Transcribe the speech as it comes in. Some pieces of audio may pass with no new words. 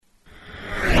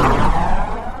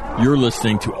You're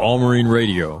listening to All Marine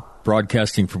Radio,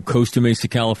 broadcasting from Costa Mesa,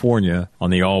 California, on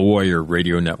the All Warrior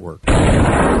Radio Network.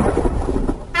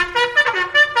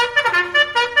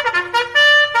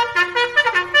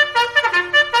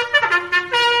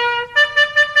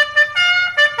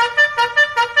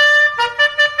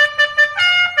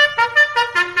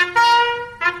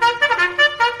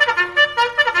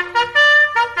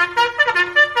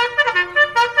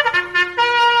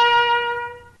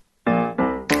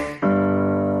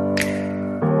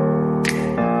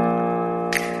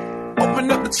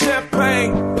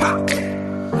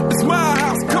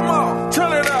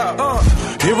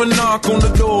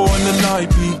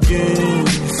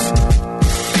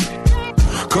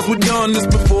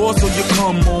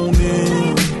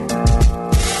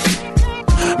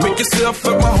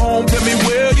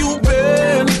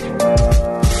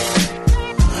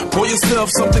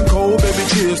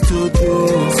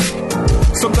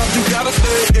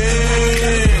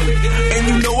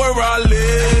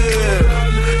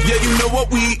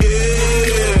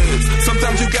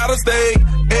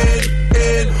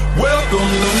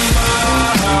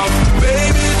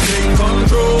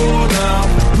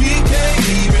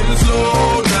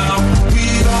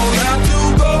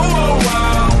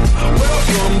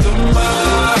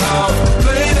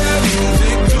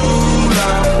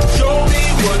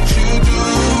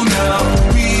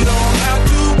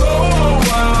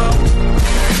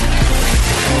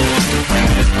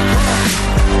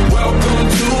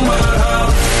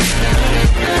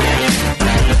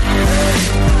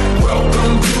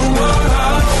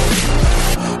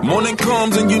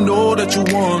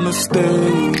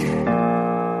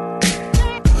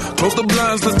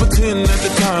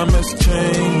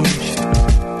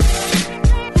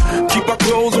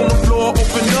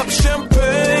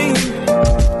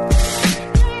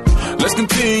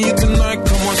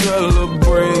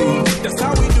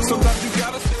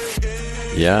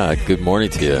 Good morning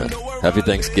to you. Happy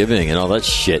Thanksgiving and all that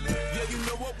shit.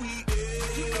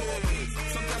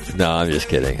 No, I'm just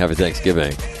kidding. Happy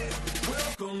Thanksgiving.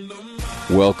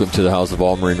 Welcome to the House of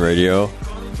All Marine Radio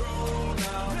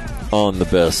on the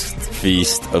best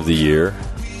feast of the year.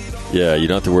 Yeah, you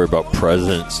don't have to worry about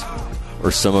presents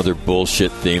or some other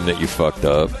bullshit theme that you fucked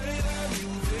up.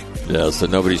 Yeah, so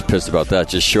nobody's pissed about that.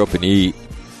 Just show up and eat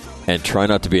and try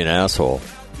not to be an asshole.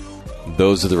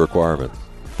 Those are the requirements.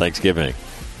 Thanksgiving.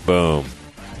 Boom.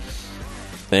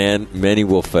 And many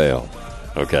will fail.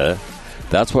 Okay?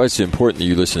 That's why it's important that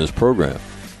you listen to this program.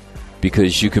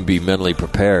 Because you can be mentally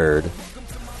prepared.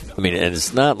 I mean, and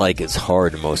it's not like it's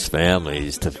hard in most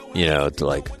families to, to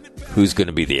like, who's going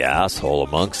to be the asshole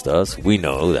amongst us? We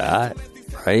know that,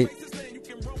 right?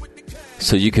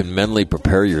 So you can mentally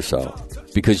prepare yourself.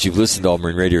 Because you've listened to All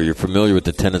Marine Radio, you're familiar with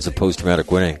the tenets of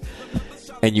post-traumatic winning.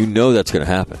 And you know that's going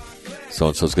to happen.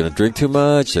 So-and-so's going to drink too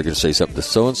much. They're going to say something to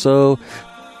so-and-so.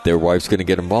 Their wife's going to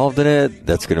get involved in it.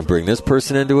 That's going to bring this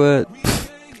person into it.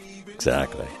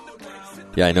 Exactly.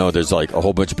 Yeah, I know. There's like a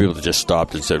whole bunch of people that just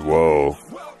stopped and said, whoa,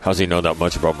 how's he know that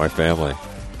much about my family?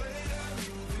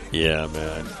 Yeah,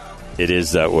 man. It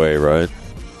is that way, right?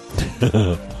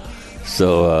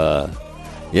 So,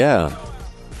 yeah.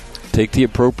 Take the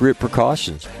appropriate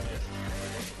precautions.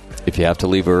 If you have to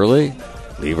leave early,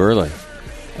 leave early.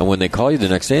 And when they call you the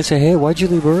next day and say, hey, why'd you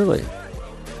leave early?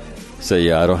 Say,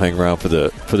 yeah, I don't hang around for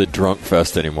the drunk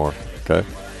fest anymore. Okay?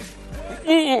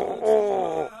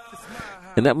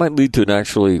 And that might lead to an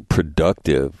actually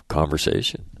productive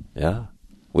conversation. Yeah?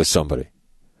 With somebody.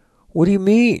 What do you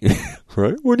mean?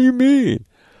 Right? What do you mean?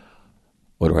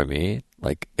 What do I mean?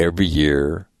 Like every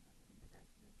year,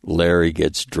 Larry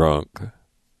gets drunk.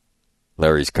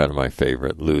 Larry's kind of my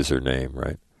favorite loser name,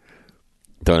 right?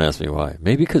 Don't ask me why.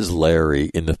 Maybe because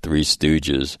Larry in the Three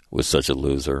Stooges was such a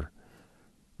loser,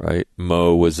 right?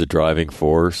 Moe was the driving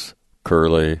force.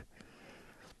 Curly.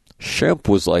 Shemp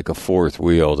was like a fourth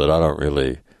wheel that I don't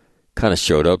really... kind of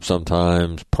showed up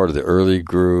sometimes. Part of the early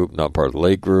group, not part of the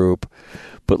late group.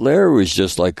 But Larry was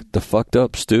just like the fucked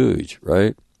up stooge,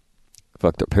 right?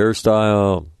 Fucked up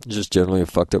hairstyle. Just generally a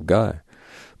fucked up guy.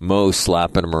 Moe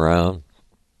slapping him around.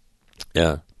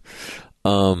 Yeah.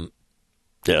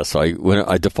 Yeah, so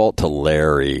I default to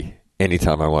Larry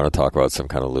anytime I want to talk about some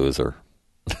kind of loser.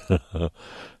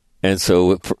 And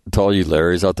so to all you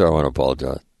Larrys out there, I want to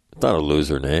apologize. It's not a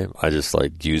loser name. I just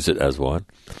like use it as one.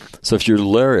 So if you're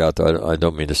Larry out there, I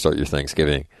don't mean to start your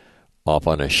Thanksgiving off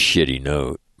on a shitty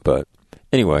note. But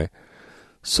anyway,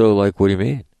 so like, what do you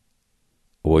mean?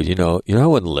 Well, you know how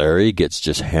when Larry gets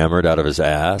just hammered out of his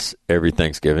ass every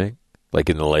Thanksgiving, like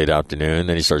in the late afternoon,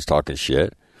 then he starts talking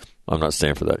shit. I'm not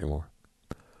staying for that anymore.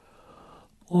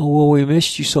 Oh, well, we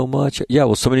missed you so much. Yeah,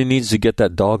 well, somebody needs to get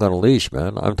that dog on a leash,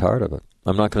 man. I'm tired of it.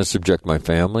 I'm not going to subject my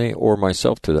family or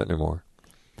myself to that anymore.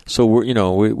 So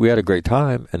we had a great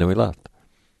time, and then we left.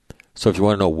 So if you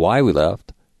want to know why we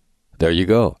left, there you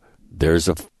go. There's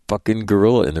a fucking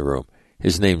gorilla in the room.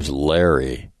 His name's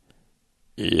Larry.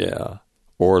 Yeah.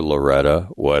 Or Loretta,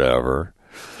 whatever.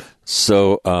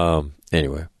 So,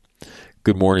 anyway,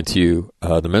 good morning to you.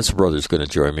 The Mensa Brothers going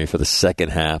to join me for the second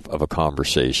half of a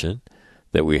conversation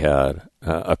that we had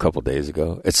a couple days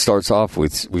ago. It starts off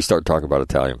with, we start talking about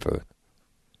Italian food.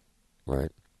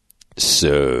 Right?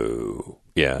 So,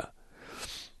 yeah.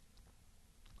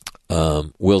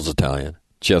 Will's Italian.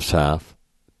 Jeff's half.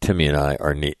 Timmy and I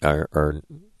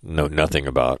know nothing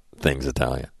about things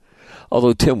Italian.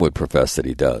 Although Tim would profess that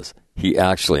he does. He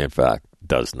actually, in fact,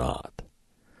 does not.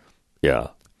 Yeah.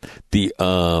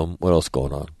 What else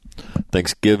going on?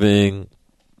 Thanksgiving.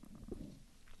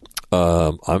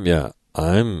 I'm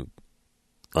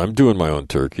doing my own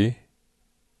turkey.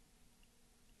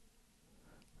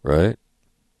 Right?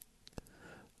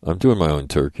 I'm doing my own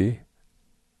turkey.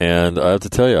 And I have to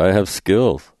tell you, I have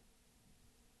skills.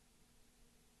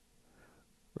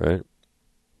 Right?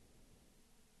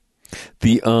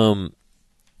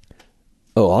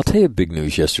 I'll tell you big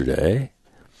news yesterday.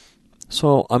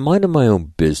 So I'm minding my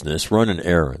own business, running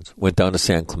errands. Went down to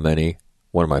San Clemente,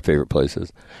 one of my favorite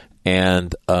places.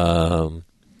 And I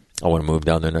want to move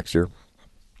down there next year.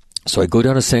 So I go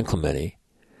down to San Clemente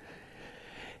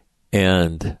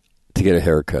and to get a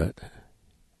haircut.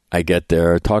 I get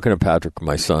there, talking to Patrick,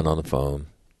 my son, on the phone.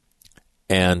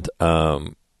 And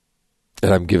I'm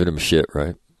giving him shit,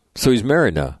 right? So he's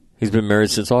married now. He's been married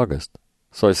since August.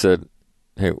 So I said,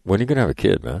 hey, when are you going to have a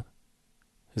kid, man?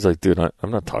 He's like, dude,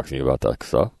 I'm not talking to you about that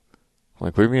stuff. I'm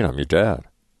like, what do you mean? I'm your dad.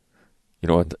 You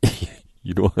know what?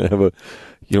 You don't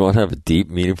want to have a deep,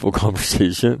 meaningful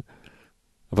conversation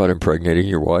about impregnating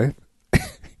your wife?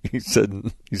 He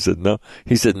said no.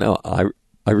 He said, no, I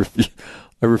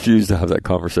refuse to have that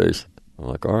conversation. I'm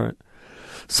like, all right.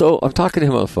 So I'm talking to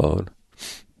him on the phone,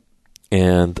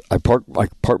 and I park my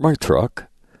truck,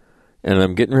 and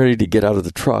I'm getting ready to get out of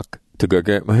the truck to go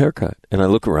get my haircut. And I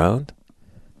look around,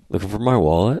 looking for my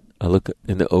wallet. I look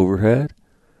in the overhead.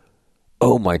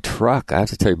 Oh, my truck. I have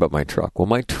to tell you about my truck. Well,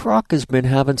 my truck has been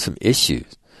having some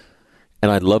issues,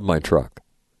 and I love my truck.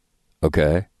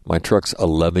 Okay? My truck's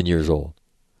 11 years old.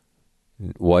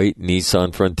 White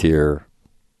Nissan Frontier.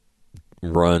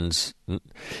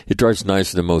 It drives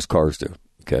nicer than most cars do.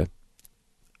 Okay?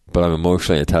 But I'm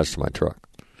emotionally attached to my truck.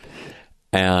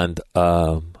 And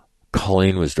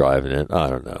Colleen was driving it, I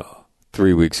don't know,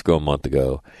 3 weeks ago, a month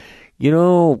ago.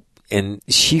 And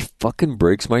she fucking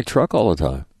breaks my truck all the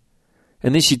time.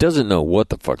 And then she doesn't know what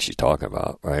the fuck she's talking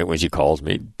about, right? When she calls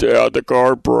me, Dad, the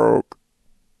car broke.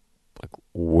 Like,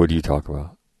 what are you talking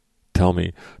about? Tell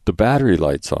me. The battery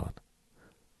light's on.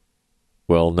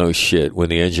 Well, no shit. When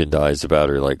the engine dies, the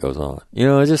battery light goes on.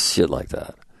 Just shit like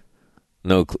that.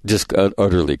 No, just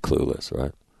utterly clueless,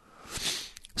 right?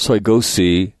 So I go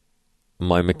see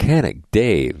my mechanic,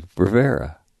 Dave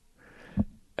Rivera.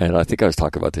 And I think I was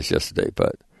talking about this yesterday,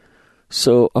 but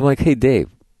so I'm like, hey, Dave,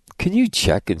 can you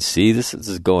check and see this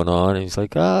is going on? And he's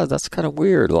like, that's kind of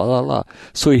weird, la, la, la.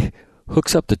 So he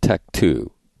hooks up the Tech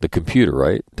 2, the computer,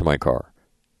 right, to my car.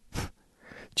 Do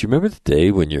you remember the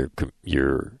day when your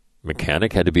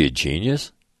mechanic had to be a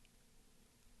genius?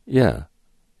 Yeah.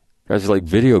 Guys are like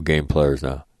video game players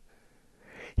now.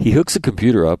 He hooks the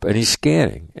computer up and he's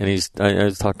scanning. And I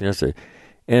was talking yesterday.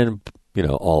 And,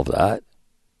 all of that.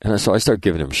 And so I start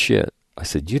giving him shit. I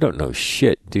said, you don't know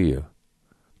shit, do you?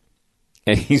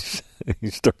 And he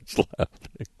starts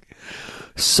laughing.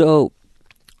 So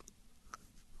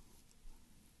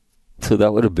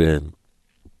that would have been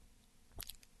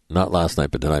not last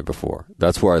night, but the night before.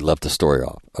 That's where I left the story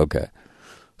off. Okay.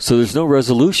 So there's no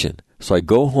resolution. So I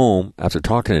go home after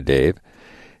talking to Dave,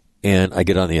 and I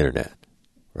get on the internet,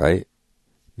 right?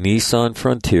 Nissan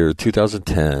Frontier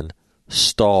 2010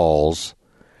 stalls,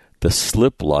 the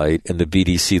slip light and the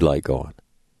VDC light go on.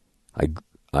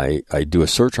 I do a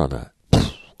search on that.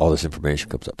 All this information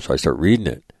comes up. So I start reading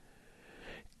it.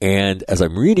 And as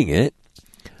I'm reading it,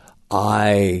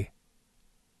 I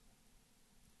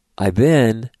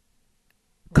then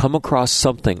come across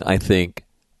something I think,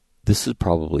 this is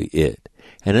probably it.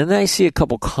 And then I see a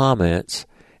couple comments,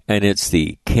 and it's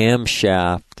the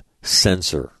camshaft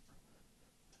sensor.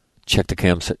 Check the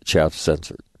camshaft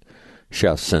sensor.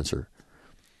 Check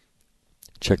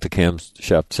the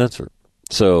camshaft sensor.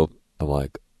 So I'm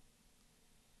like,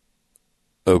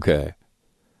 okay.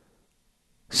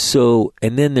 So,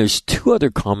 and then there's two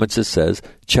other comments that says,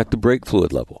 check the brake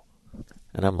fluid level.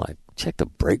 And I'm like, check the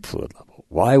brake fluid level.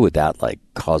 Why would that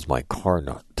cause my car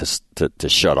not to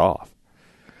shut off?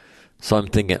 So I'm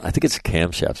thinking, I think it's a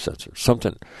camshaft sensor,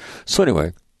 something. So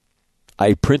anyway,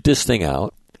 I print this thing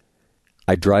out.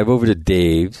 I drive over to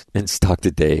Dave's and talk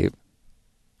to Dave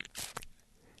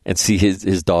and see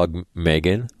his dog,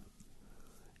 Megan.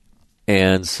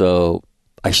 And so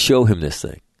I show him this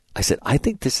thing. I said, I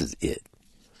think this is it.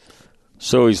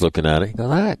 So he's looking at it. He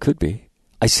goes, it could be.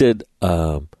 I said,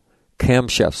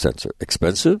 camshaft sensor,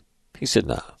 expensive? He said,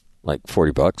 nah, like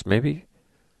 $40 maybe.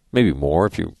 Maybe more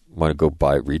if you want to go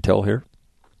buy retail here.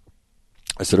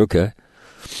 I said, okay.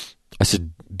 I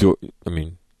said,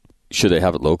 should they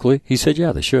have it locally? He said,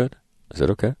 yeah, they should. I said,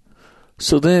 okay.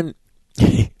 So then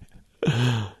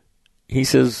he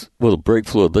says, well, the brake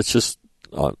fluid, let's just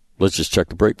check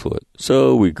the brake fluid.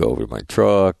 So we go over to my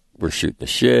truck. We're shooting the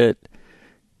shit.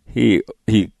 He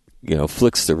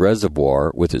flicks the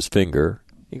reservoir with his finger.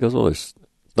 He goes, well, it's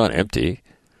not empty.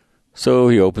 So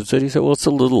he opens it. He said, well, it's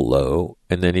a little low.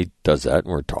 And then he does that, and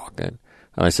we're talking.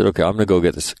 And I said, okay, I'm going to go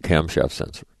get this camshaft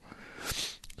sensor.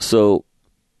 So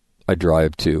I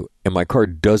drive to, and my car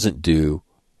doesn't do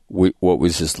what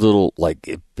was this little, like,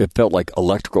 it felt like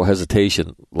electrical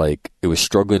hesitation, like it was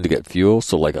struggling to get fuel,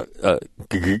 so like a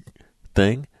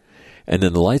thing, and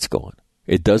then the light's going.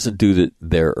 It doesn't do the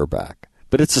there or back.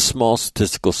 But it's a small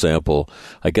statistical sample.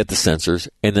 I get the sensors,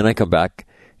 and then I come back,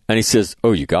 and he says,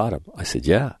 oh, you got them? I said,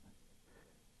 yeah.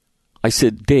 I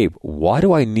said, Dave, why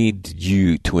do I need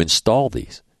you to install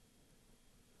these?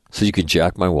 So you can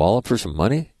jack my wallet for some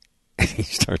money? And he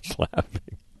starts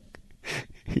laughing.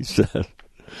 He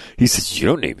says, you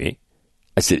don't need me.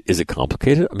 I said, is it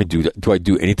complicated? I mean, do I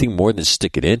do anything more than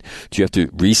stick it in? Do you have to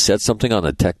reset something on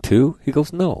the Tech 2? He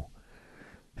goes, no.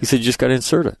 He said, you just got to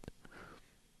insert it.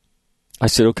 I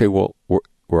said, okay, well,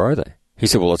 where are they? He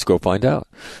said, well, let's go find out.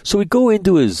 So we go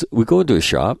into his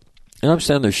shop, and I'm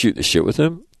standing there shooting the shit with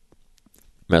him,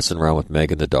 messing around with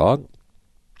Megan the dog.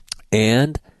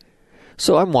 And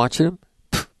so I'm watching him.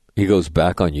 He goes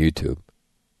back on YouTube.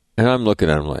 And I'm looking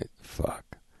at him like, fuck.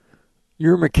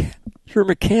 You're a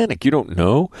mechanic. You don't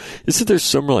know? Isn't there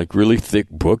some like really thick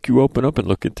book you open up and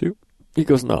look into? He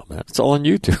goes, no, man. It's all on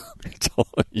YouTube. It's all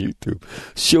on YouTube.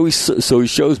 So he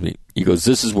shows me. He goes,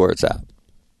 this is where it's at.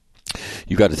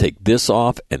 You got to take this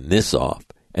off, and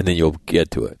then you'll get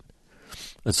to it.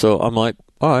 And so I'm like,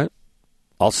 all right.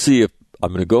 I'll see if I'm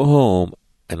going to go home,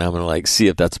 and I'm going to see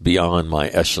if that's beyond my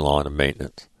echelon of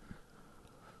maintenance.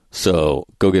 So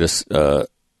go get a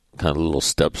kind of little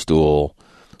step stool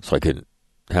so I can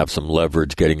have some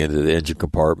leverage getting into the engine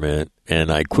compartment.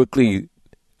 And I quickly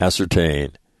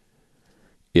ascertain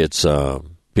it's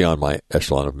beyond my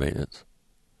echelon of maintenance.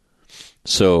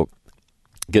 So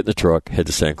get in the truck, head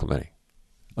to San Clemente.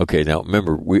 Okay, now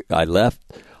remember, I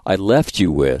left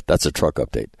you with, that's a truck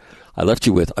update. I left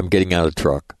you with, I'm getting out of the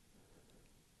truck.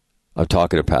 I'm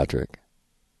talking to Patrick.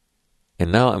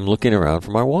 And now I'm looking around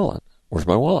for my wallet. Where's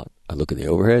my wallet? I look in the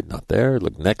overhead, not there. I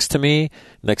look next to me,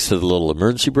 next to the little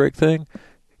emergency brake thing.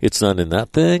 It's not in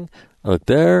that thing. I look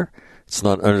there. It's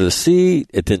not under the seat.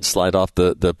 It didn't slide off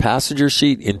the passenger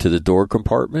seat into the door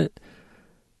compartment.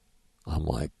 I'm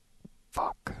like,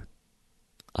 fuck.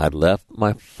 I left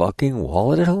my fucking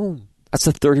wallet at home. That's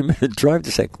a 30-minute drive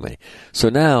to San Clemente. So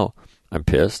now I'm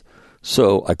pissed.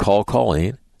 So I call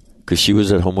Colleen because she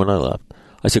was at home when I left.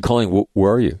 I said, Colleen,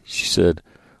 where are you? She said,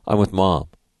 I'm with Mom.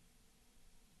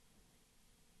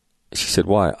 She said,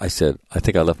 why? I said, I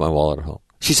think I left my wallet at home.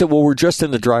 She said, well, we're just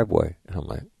in the driveway. And I'm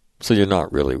like, so you're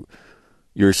not really,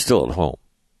 you're still at home.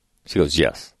 She goes,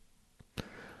 yes.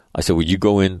 I said, well, you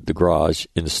go in the garage,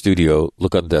 in the studio,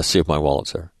 look on the desk, see if my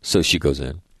wallet's there. So she goes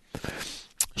in.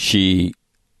 She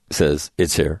says,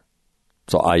 it's here.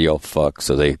 So I yell, fuck.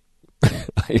 So I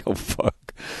yell,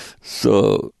 fuck.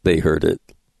 So they heard it.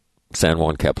 San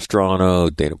Juan Capistrano,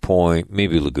 Dana Point,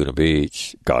 maybe Laguna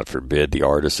Beach. God forbid the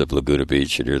artists of Laguna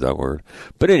Beach should hear that word.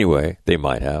 But anyway, they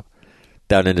might have.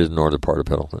 Down into the northern part of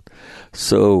Pendleton.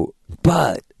 So,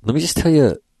 but let me just tell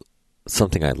you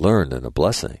something I learned and a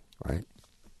blessing, right?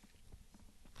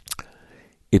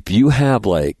 If you have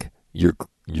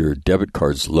your debit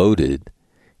cards loaded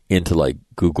into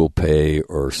Google Pay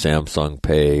or Samsung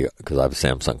Pay, because I have a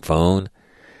Samsung phone,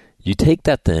 you take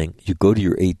that thing, you go to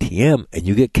your ATM, and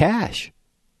you get cash.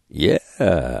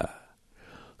 Yeah.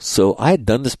 So I had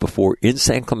done this before in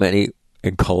San Clemente,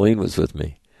 and Colleen was with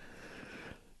me.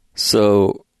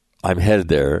 So I'm headed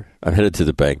there. I'm headed to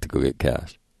the bank to go get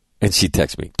cash. And she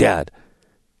texts me, Dad,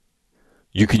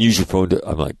 you can use your phone to...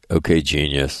 I'm like, okay,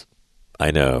 genius. I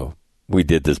know. We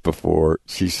did this before.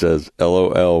 She says,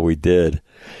 LOL, we did.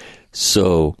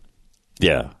 So,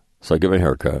 yeah. So I get my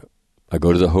haircut. I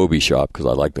go to the Hobie shop because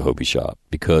I like the Hobie shop.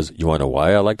 Because you want to know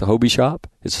why I like the Hobie shop?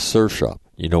 It's a surf shop.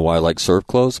 You know why I like surf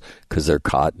clothes? Because they're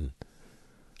cotton.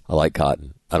 I like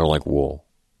cotton. I don't like wool.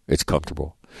 It's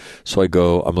comfortable. So I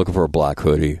go, I'm looking for a black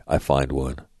hoodie. I find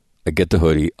one. I get the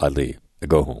hoodie. I leave. I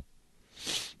go home.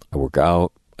 I work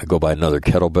out. I go buy another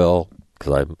kettlebell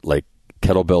because I like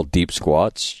kettlebell deep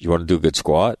squats. You want to do a good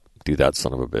squat? Do that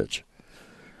son of a bitch.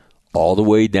 All the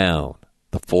way down,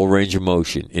 the full range of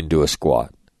motion into a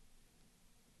squat.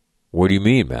 What do you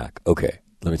mean, Mac? Okay,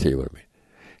 let me tell you what I mean.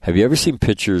 Have you ever seen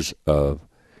pictures of,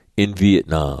 in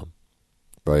Vietnam,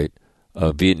 right,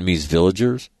 Vietnamese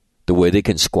villagers, the way they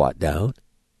can squat down,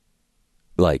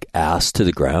 like ass to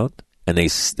the ground, and they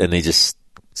just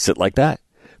sit like that?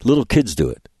 Little kids do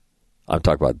it. I'm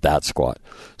talking about that squat.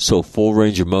 So full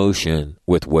range of motion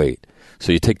with weight.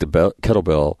 So you take the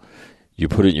kettlebell, you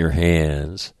put it in your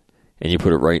hands, and you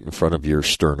put it right in front of your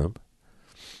sternum.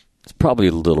 It's probably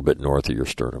a little bit north of your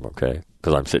sternum, okay?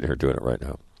 Because I'm sitting here doing it right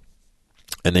now.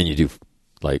 And then you do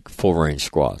like full range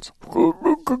squats.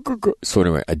 So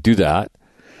anyway, I do that.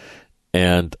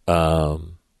 And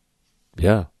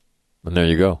yeah, and there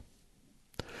you go.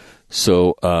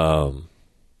 So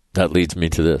that leads me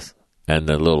to this and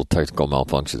the little technical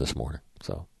malfunction this morning.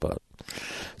 So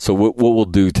what we'll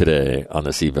do today on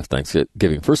this eve of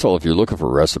Thanksgiving, first of all, if you're looking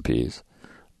for recipes,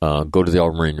 go to the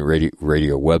All Marine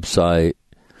Radio website,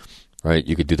 right?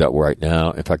 You could do that right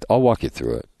now. In fact, I'll walk you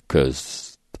through it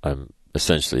because I'm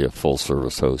essentially a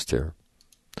full-service host here.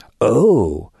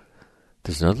 Oh,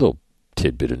 there's another little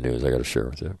tidbit of news I got to share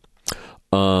with you.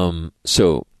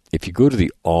 So if you go to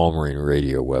the All Marine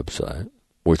Radio website,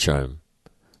 which I'm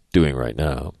doing right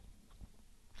now,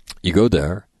 you go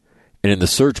there, and in the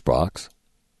search box,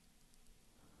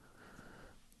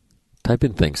 type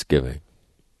in Thanksgiving.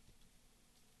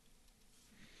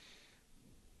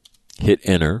 Hit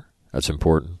enter. That's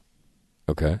important.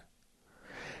 Okay.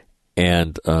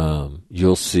 And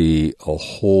you'll see a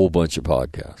whole bunch of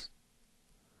podcasts.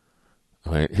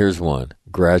 All right, here's one.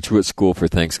 Graduate School for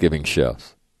Thanksgiving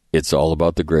Chefs. It's all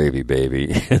about the gravy, baby.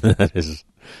 That is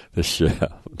the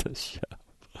chef.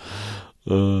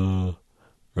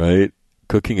 Right?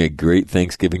 Cooking a great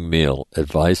Thanksgiving meal.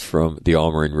 Advice from the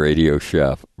All Marine Radio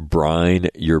chef, brine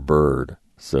your bird.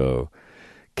 So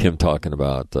Kim talking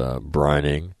about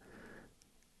brining.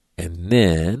 And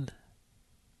then,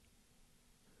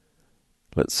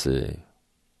 let's see.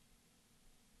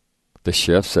 The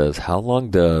chef says, how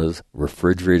long does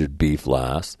refrigerated beef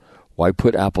last? Why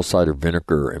put apple cider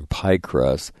vinegar and pie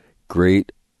crust?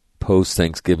 Great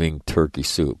post-Thanksgiving turkey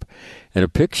soup. And a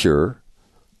picture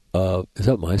of, is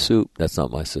that my soup? That's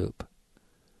not my soup.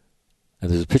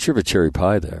 And there's a picture of a cherry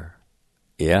pie there.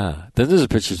 Yeah. Then there's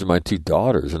pictures of my two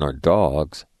daughters and our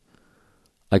dogs.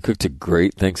 I cooked a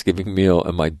great Thanksgiving meal,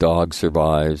 and my dog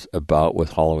survives a bout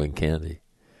with Halloween candy.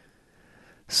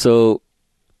 So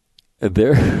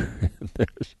there's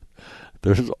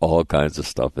all kinds of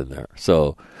stuff in there.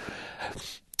 So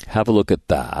have a look at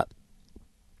that,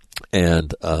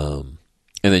 and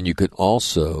then you can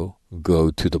also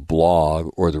go to the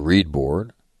blog or the read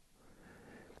board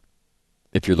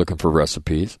if you're looking for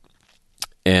recipes,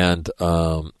 and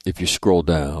if you scroll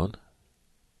down.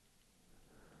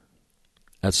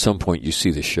 At some point, you see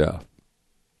the chef.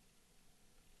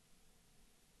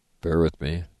 Bear with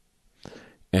me.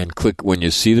 And click, when you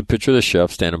see the picture of the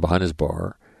chef standing behind his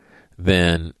bar,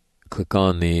 then click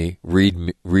on the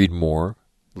read more,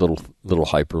 little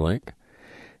hyperlink.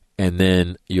 And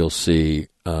then you'll see,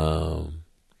 for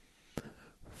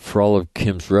all of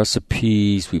Kim's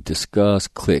recipes we've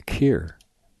discussed, click here.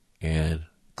 And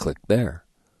click there.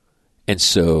 And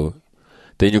so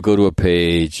then you'll go to a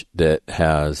page that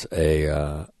has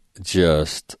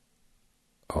just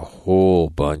a whole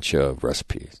bunch of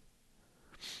recipes.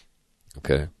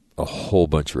 Okay? A whole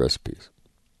bunch of recipes.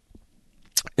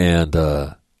 And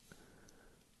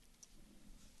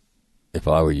if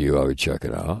I were you, I would check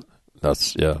it out.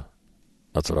 That's what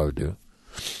I would do.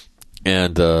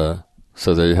 And so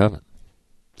there you have it.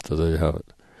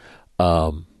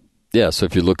 So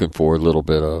if you're looking for a little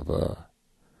bit of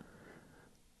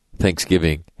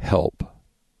Thanksgiving help.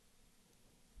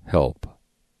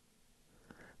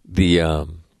 The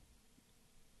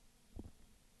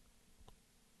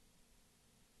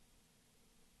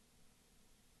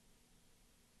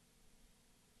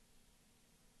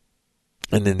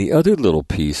and then the other little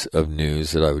piece of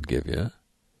news that I would give you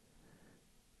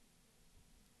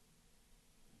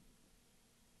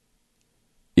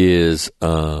is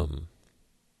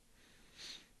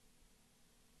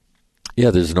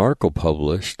there's an article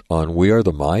published on We Are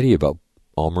the Mighty about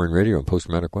All Marine Radio and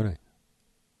post-traumatic winning.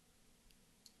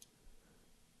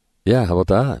 Yeah, how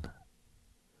about that?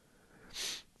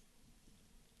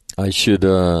 I should,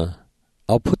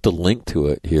 I'll put the link to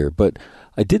it here, but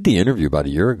I did the interview about a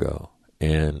year ago,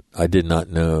 and I did not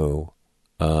know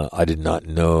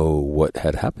what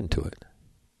had happened to it.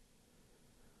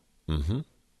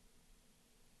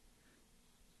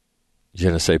 Je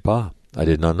ne sais pas. I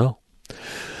did not know.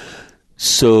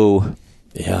 So,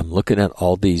 yeah, I'm looking at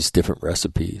all these different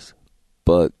recipes.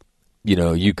 But,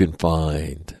 you can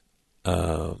find,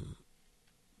 and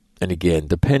again,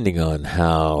 depending on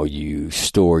how you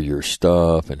store your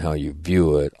stuff and how you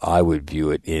view it, I would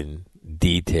view it in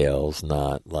details,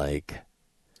 not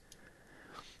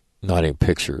in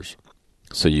pictures,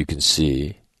 so you can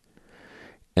see.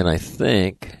 And I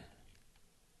think,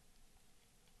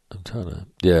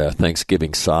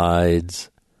 Thanksgiving sides,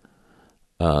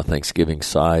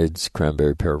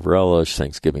 cranberry pear relish,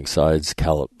 Thanksgiving sides,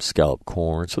 scallop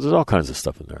corn. So there's all kinds of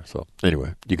stuff in there. So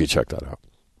anyway, you could check that out.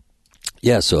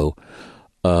 Yeah, so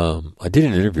I did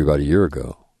an interview about a year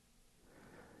ago.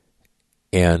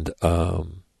 And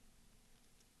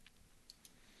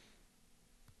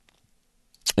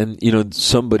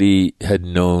somebody had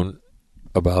known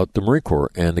about the Marine Corps,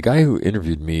 and the guy who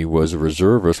interviewed me was a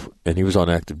reservist, and he was on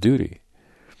active duty.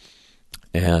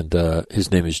 And his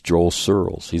name is Joel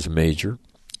Searles. He's a major.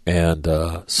 And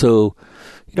so,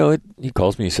 he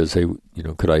calls me, he says, hey,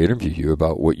 could I interview you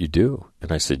about what you do?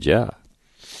 And I said, yeah.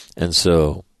 And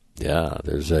so, yeah,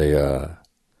 there's an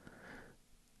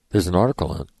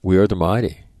article on We Are the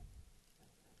Mighty,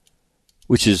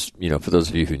 which is, for those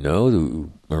of you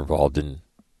who are involved in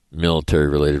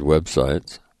military-related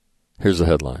websites, here's the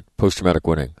headline. Post-traumatic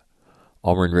winning.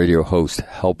 All Marine Radio host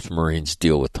helps Marines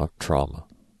deal with trauma.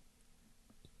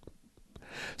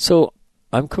 So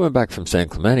I'm coming back from San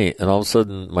Clemente, and all of a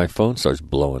sudden my phone starts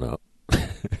blowing up.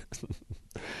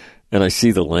 And I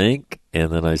see the link,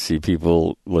 and then I see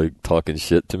people talking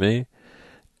shit to me.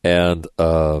 And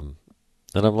I'm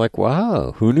like,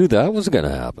 wow, who knew that was going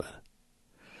to happen?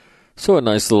 So a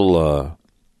nice little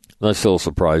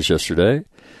surprise yesterday.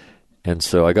 And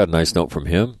so I got a nice note from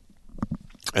him.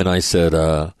 And I said,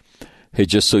 hey,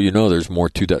 just so you know, there's more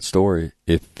to that story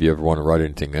if you ever want to write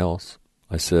anything else.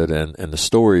 I said, and the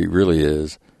story really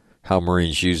is how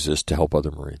Marines use this to help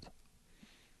other Marines.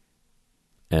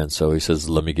 And so he says,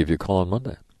 let me give you a call on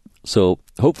Monday. So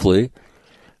hopefully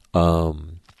that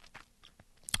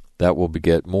will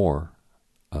beget more.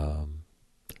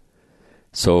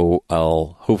 So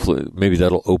maybe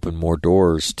that'll open more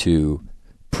doors to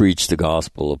preach the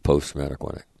gospel of post-traumatic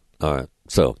winning. All right.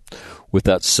 So with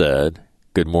that said,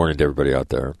 good morning to everybody out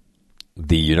there.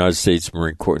 The United States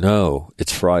Marine Corps, no,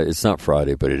 it's Friday. It's not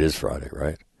Friday, but it is Friday,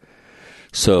 right?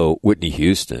 So Whitney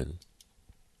Houston,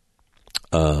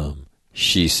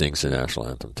 she sings the national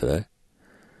anthem today.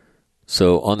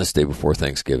 So on this day before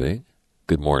Thanksgiving,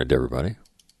 good morning to everybody.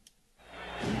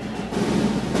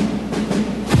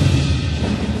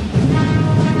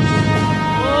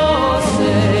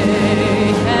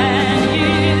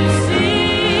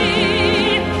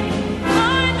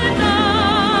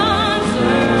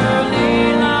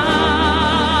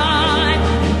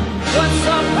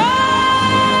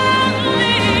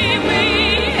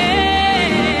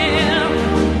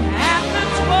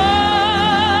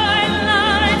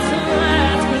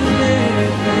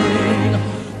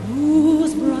 Ooh.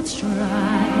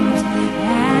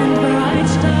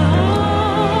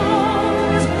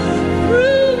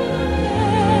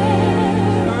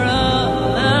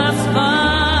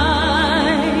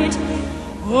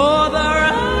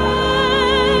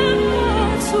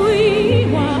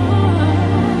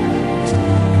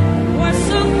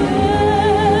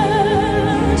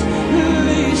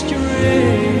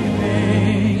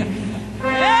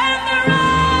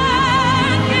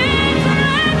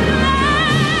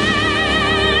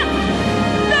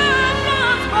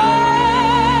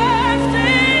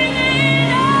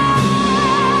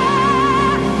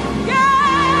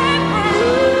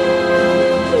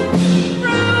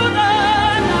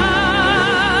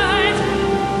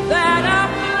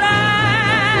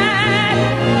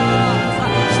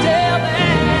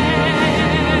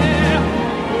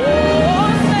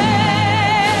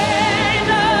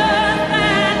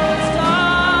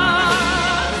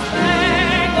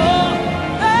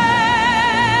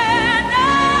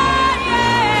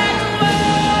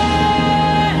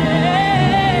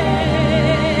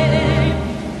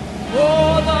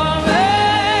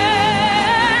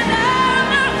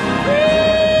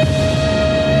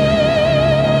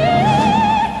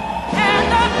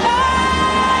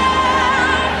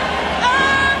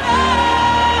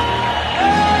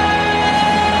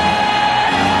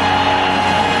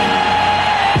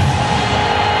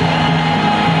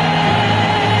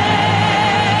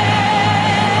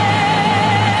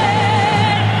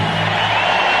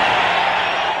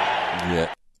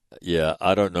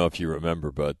 I don't know if you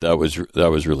remember, but that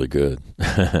was really good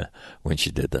when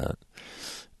she did that.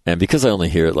 And because I only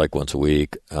hear it like once a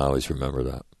week, I always remember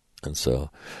that. And so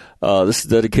this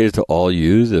is dedicated to all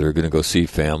you that are going to go see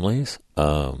families.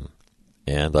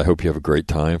 And I hope you have a great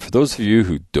time. For those of you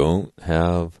who don't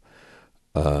have,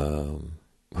 who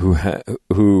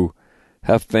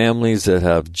have families that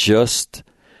have just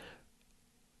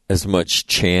as much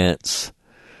chance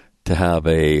to have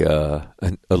a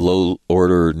low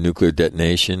order nuclear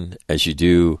detonation as you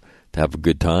do to have a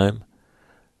good time,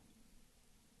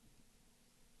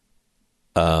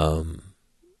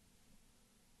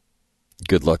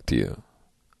 good luck to you.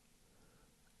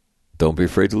 Don't be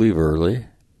afraid to leave early.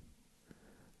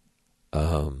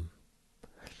 And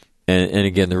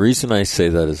again, the reason I say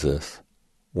that is this: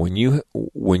 when you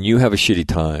have a shitty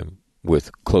time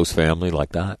with close family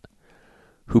like that,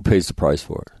 who pays the price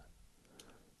for it?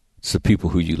 It's the people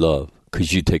who you love,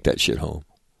 because you take that shit home.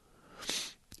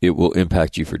 It will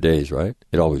impact you for days, right?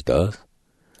 It always does.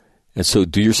 And so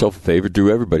do yourself a favor, do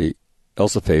everybody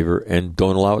else a favor, and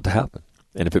don't allow it to happen.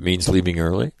 And if it means leaving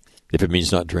early, if it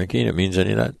means not drinking, it means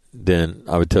any of that, then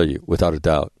I would tell you, without a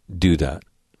doubt, do that.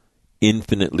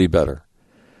 Infinitely better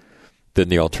than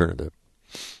the alternative.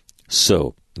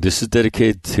 So this is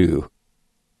dedicated to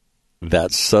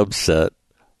that subset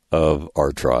of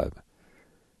our tribe,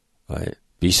 right?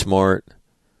 Be smart,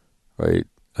 right?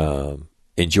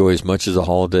 Enjoy as much of the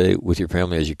holiday with your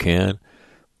family as you can.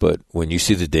 But when you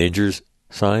see the dangers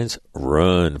signs,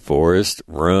 run, Forrest,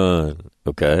 run,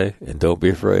 okay? And don't be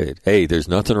afraid. Hey, there's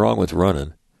nothing wrong with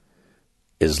running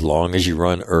as long as you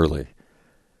run early.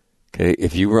 Okay,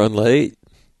 if you run late,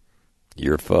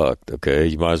 you're fucked, okay?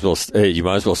 You might as well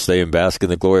stay and bask in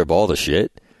the glory of all the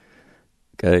shit.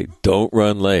 Okay? Don't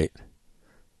run late.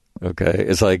 Okay?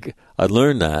 It's like I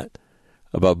learned that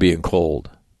about being cold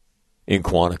in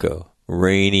Quantico.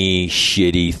 Rainy,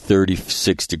 shitty,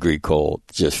 36-degree cold,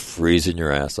 just freezing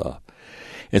your ass off.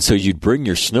 And so you'd bring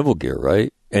your snivel gear,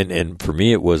 right? And for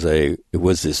me, it was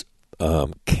this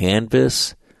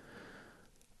canvas.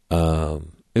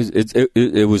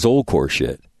 It was old core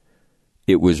shit.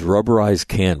 It was rubberized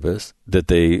canvas that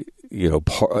they,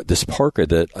 this parka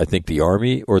that I think the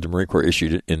Army or the Marine Corps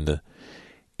issued it in the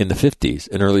 50s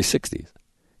and early 60s.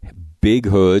 Big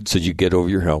hood so you get over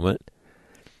your helmet,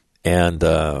 and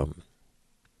I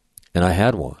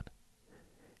had one,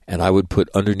 and I would put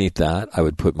underneath that, I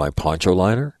would put my poncho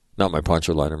liner, not my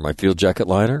poncho liner, my field jacket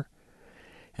liner,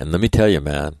 and let me tell you,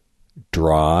 man,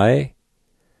 dry,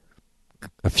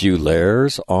 a few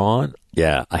layers on.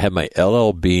 Yeah, I had my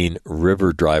LL Bean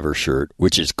River Driver shirt,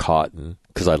 which is cotton,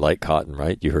 because I like cotton,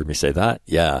 right? You heard me say that?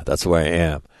 Yeah, that's the way I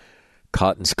am.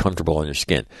 Cotton's comfortable on your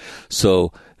skin.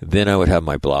 So then I would have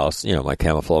my blouse, my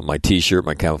camouflage, my T-shirt,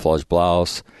 my camouflage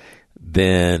blouse,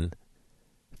 then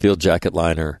field jacket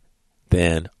liner,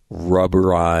 then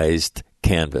rubberized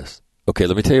canvas. Okay,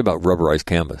 let me tell you about rubberized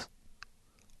canvas.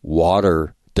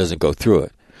 Water doesn't go through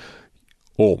it.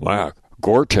 Oh, Mac,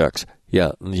 Gore-Tex.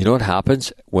 Yeah, you know what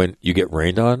happens when you get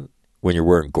rained on, when you're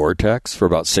wearing Gore-Tex for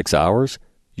about 6 hours?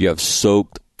 You have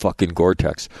soaked fucking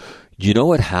Gore-Tex. You know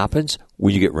what happens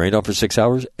when you get rained on for 6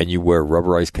 hours and you wear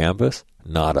rubberized canvas?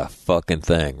 Not a fucking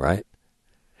thing, right?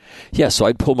 Yeah, so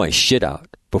I'd pull my shit out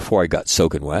before I got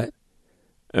soaking wet.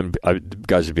 And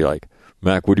guys would be like,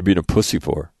 Mac, what are you being a pussy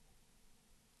for?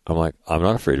 I'm like, I'm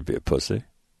not afraid to be a pussy.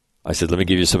 I said, let me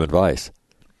give you some advice.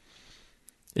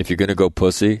 If you're going to go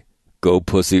pussy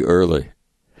early.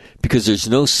 Because there's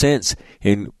no sense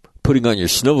in putting on your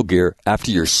snivel gear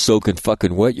after you're soaking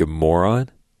fucking wet, you moron.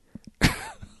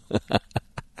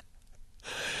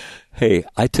 Hey,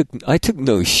 I took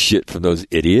no shit from those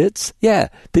idiots. Yeah,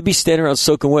 they'd be standing around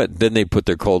soaking wet, then they put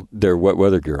their wet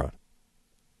weather gear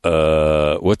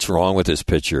on. What's wrong with this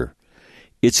picture?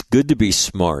 It's good to be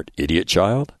smart, idiot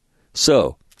child.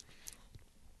 So,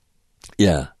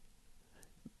 yeah,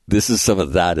 this is some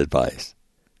of that advice.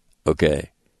 Okay,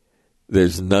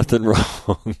 there's nothing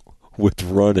wrong with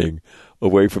running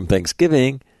away from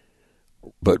Thanksgiving,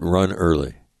 but run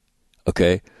early.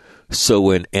 Okay, so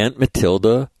when Aunt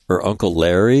Matilda or Uncle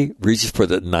Larry reaches for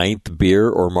the 9th beer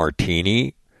or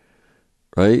martini,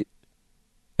 right,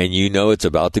 and you know it's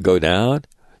about to go down,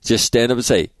 just stand up and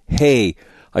say, hey,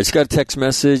 I just got a text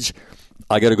message.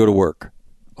 I got to go to work.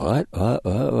 What?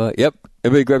 Yep.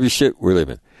 Everybody grab your shit. We're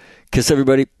leaving. Kiss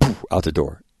everybody. Poof, out the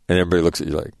door. And everybody looks at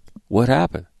you like, what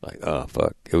happened? Like, oh,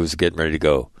 fuck. It was getting ready to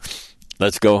go.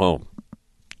 Let's go home.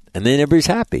 And then everybody's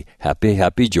happy. Happy,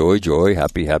 happy, joy, joy.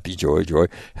 Happy, happy, joy, joy.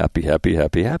 Happy, happy,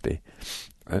 happy, happy.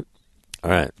 Right?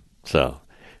 All right. So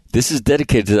this is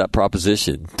dedicated to that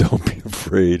proposition. Don't be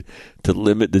afraid to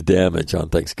limit the damage on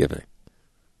Thanksgiving.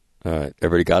 All right.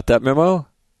 Everybody got that memo?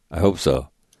 I hope so.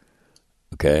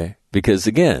 Okay? Because,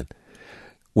 again,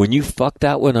 when you fuck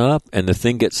that one up and the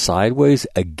thing gets sideways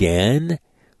again,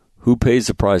 who pays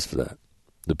the price for that?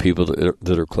 The people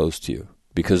that are close to you,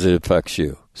 because it affects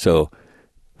you. So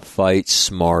fight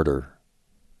smarter.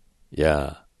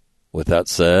 Yeah. With that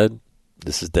said,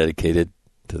 this is dedicated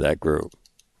to that group.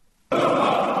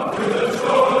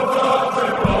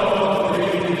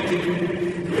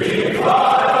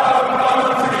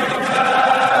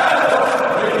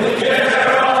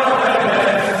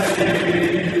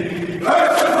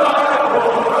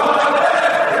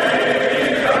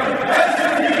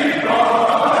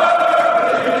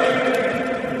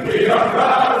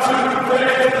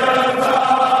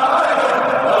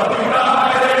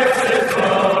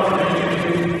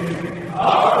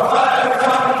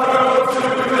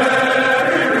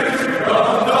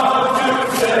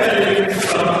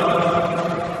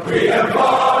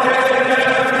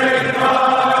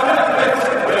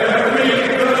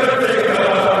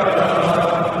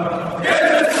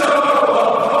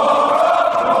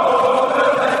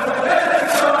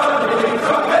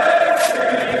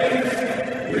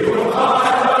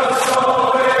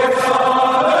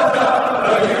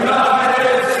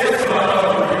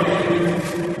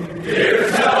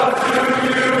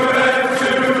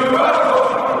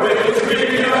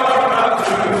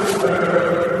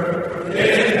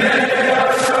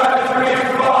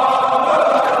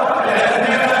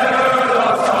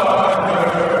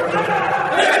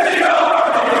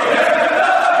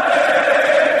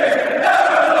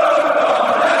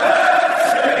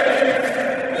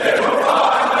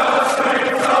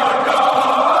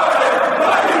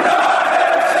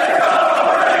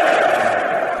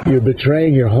 You're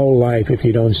betraying your whole life if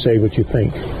you don't say what you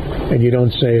think, and you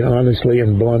don't say it honestly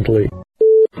and bluntly.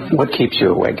 What keeps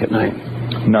you awake at night?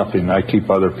 Nothing. I keep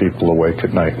other people awake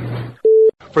at night.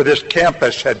 For this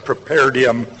campus had prepared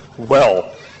him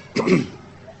well.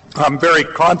 I'm very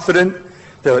confident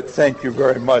that, thank you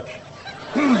very much.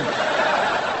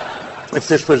 If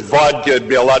this was vodka, it'd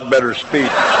be a lot better speech.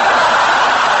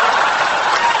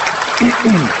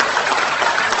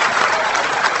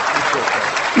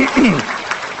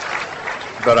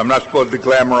 But I'm not supposed to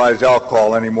glamorize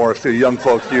alcohol anymore, so young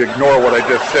folks, you ignore what I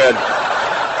just said.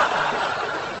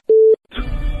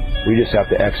 We just have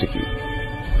to execute.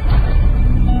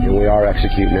 And we are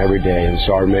executing every day, and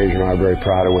Sergeant Major and I are very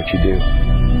proud of what you do.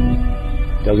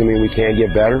 Doesn't mean we can't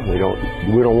get better. We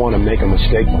don't want to make a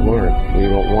mistake to learn. We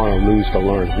don't want to lose to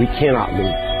learn. We cannot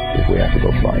lose if we have to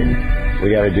go fight. We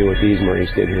got to do what these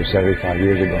Marines did here 75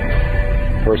 years ago.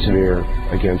 Persevere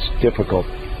against difficult,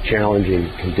 challenging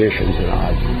conditions and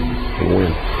odds and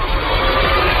win.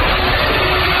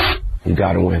 You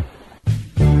got to win.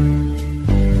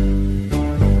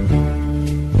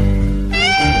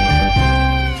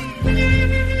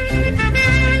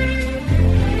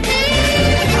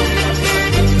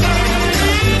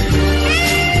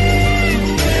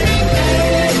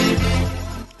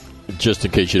 Just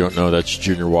in case you don't know, that's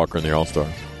Junior Walker in the All-Star.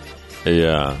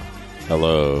 Yeah.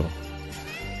 Hello.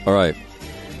 All right.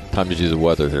 Time to do the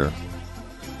weather here.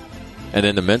 And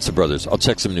then the Mensa brothers. I'll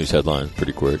check some news headlines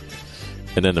pretty quick.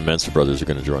 And then the Mensa brothers are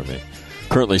going to join me.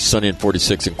 Currently sunny and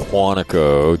 46 in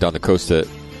Quantico, down the coast at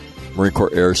Marine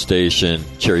Corps Air Station,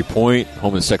 Cherry Point,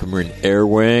 home of the 2nd Marine Air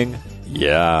Wing.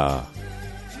 Yeah.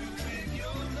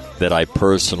 That I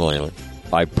personally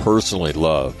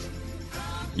love.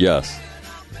 Yes.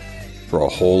 For a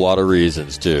whole lot of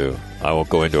reasons, too. I won't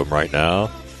go into them right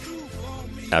now.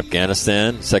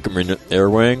 Afghanistan, 2nd Marine Air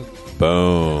Wing,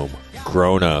 boom,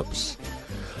 grown-ups.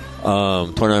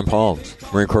 29 Palms,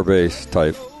 Marine Corps base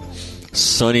type.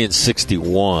 Sunny and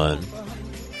 61.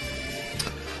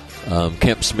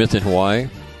 Camp Smith in Hawaii.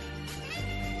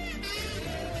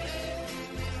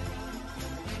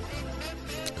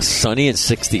 Sunny and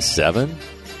 67?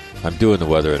 I'm doing the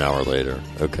weather an hour later.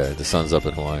 Okay, the sun's up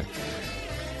in Hawaii.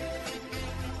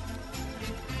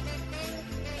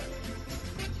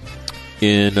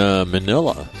 In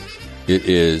Manila, it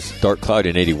is dark cloudy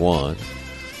and 81.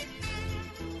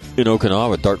 In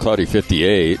Okinawa, dark cloudy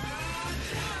 58.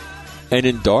 And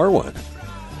in Darwin,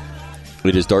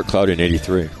 it is dark cloudy and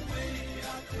 83.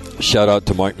 Shout out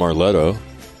to Mike Marletto.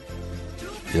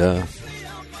 Yeah.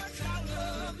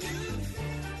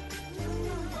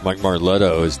 Mike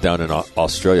Marletto is down in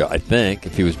Australia, I think.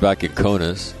 If he was back in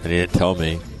Conus and he didn't tell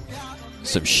me,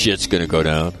 some shit's going to go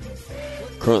down.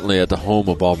 Currently at the home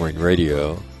of All Marine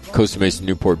Radio, Costa Mesa,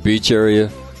 Newport Beach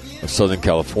area of Southern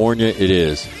California. It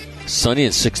is sunny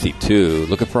and 62.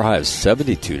 Looking for a high of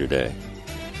 72 today.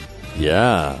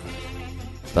 Yeah.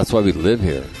 That's why we live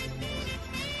here.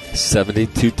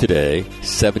 72 today,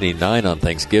 79 on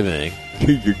Thanksgiving,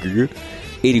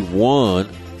 81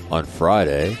 on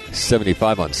Friday,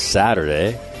 75 on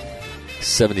Saturday,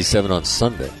 77 on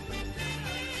Sunday.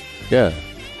 Yeah,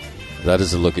 that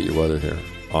is a look at your weather here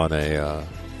on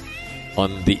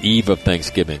the eve of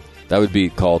Thanksgiving. That would be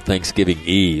called Thanksgiving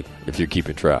Eve if you're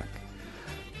keeping track.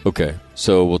 Okay,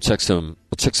 so we'll check some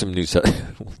news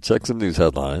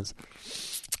headlines,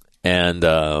 and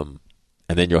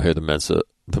then you'll hear the Mensa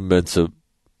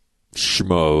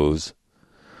schmoes.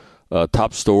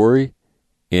 Top story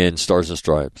in Stars and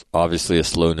Stripes. Obviously, a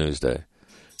slow news day.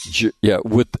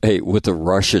 With the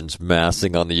Russians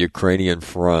massing on the Ukrainian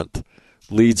front.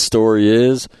 Lead story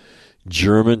is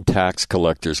German tax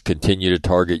collectors continue to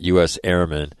target U.S.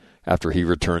 airmen after he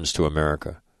returns to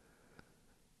America.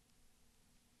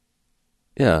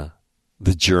 Yeah,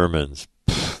 the Germans.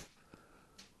 Pfft.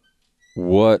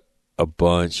 What a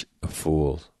bunch of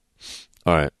fools.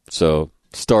 All right, so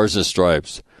Stars and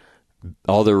Stripes.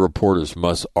 All their reporters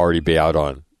must already be out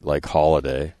on, like,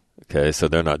 holiday. Okay, so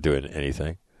they're not doing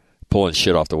anything. Pulling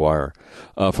shit off the wire.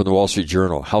 From the Wall Street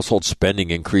Journal, household spending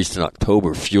increased in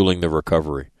October, fueling the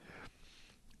recovery.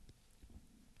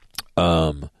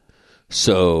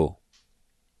 So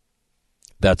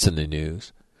that's in the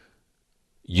news.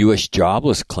 U.S.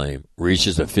 jobless claim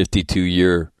reaches a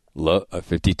 52-year low.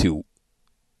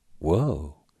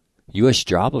 Whoa. U.S.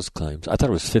 jobless claims. I thought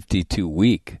it was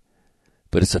 52-week,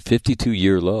 but it's a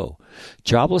 52-year low.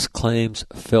 Jobless claims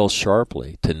fell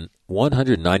sharply to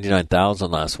 199,000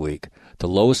 last week, the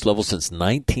lowest level since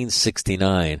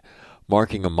 1969,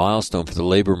 marking a milestone for the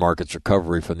labor market's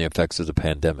recovery from the effects of the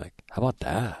pandemic. How about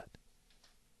that?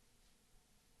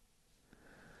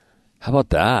 How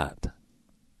about that?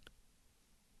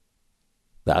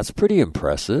 That's pretty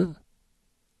impressive.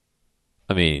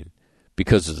 I mean,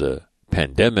 because of the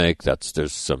pandemic,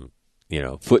 there's some,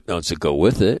 footnotes that go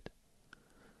with it.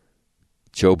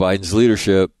 Joe Biden's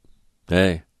leadership,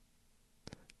 hey,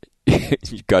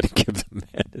 you got to give the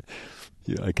man,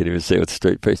 I can't even say it with a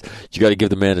straight face, you got to give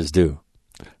the man his due.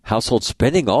 Household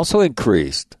spending also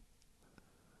increased,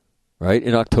 right,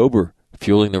 in October,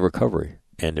 fueling the recovery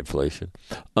and inflation.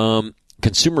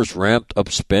 Consumers ramped up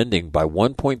spending by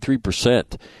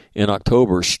 1.3% in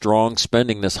October. Strong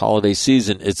spending this holiday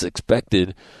season is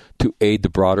expected to aid the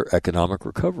broader economic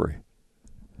recovery.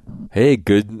 Hey,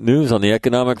 good news on the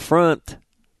economic front.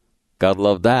 Gotta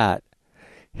love that.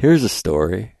 Here's a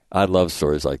story. I love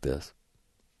stories like this.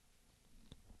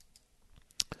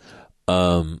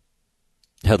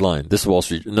 Headline. This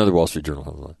is another Wall Street Journal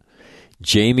headline.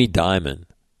 Jamie Dimon,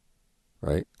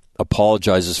 right,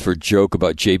 apologizes for joke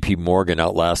about J.P. Morgan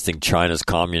outlasting China's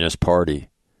Communist Party.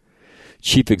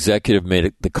 Chief executive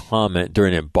made the comment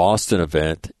during a Boston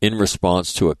event in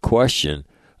response to a question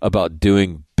about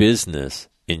doing business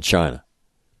in China.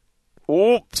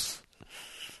 Oops.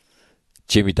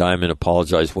 Jamie Dimon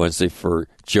apologized Wednesday for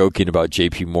joking about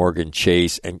J.P. Morgan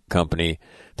Chase and Company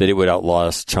that it would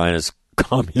outlast China's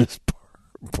Communist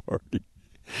Party.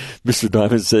 Mr.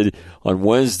 Dimon said on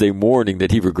Wednesday morning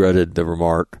that he regretted the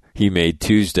remark he made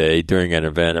Tuesday during an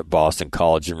event at Boston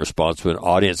College in response to an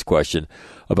audience question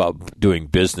about doing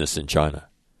business in China.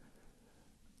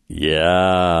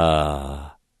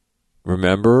 Yeah.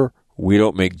 Remember, we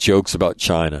don't make jokes about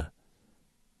China.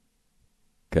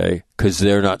 Okay? Because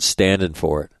they're not standing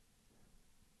for it.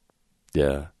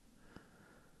 Yeah.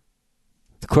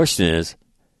 The question is,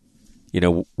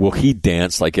 will he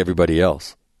dance like everybody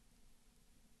else?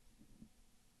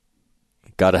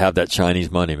 Got to have that Chinese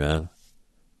money, man.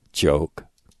 Joke.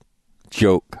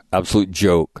 Absolute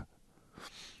joke.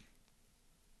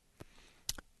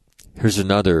 Here's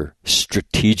another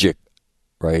strategic,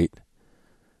 right?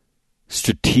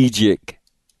 Strategic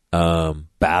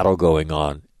battle going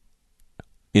on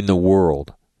in the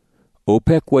world.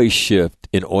 OPEC weighs shift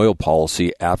in oil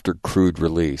policy after crude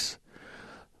release.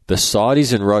 The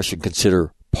Saudis and Russia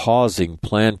consider pausing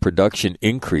planned production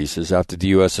increases after the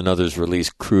U.S. and others release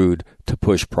crude to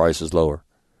push prices lower.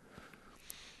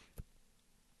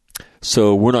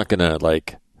 So we're not going to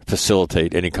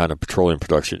facilitate any kind of petroleum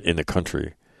production in the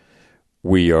country.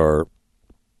 We are,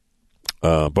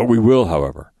 but we will,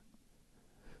 however,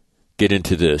 get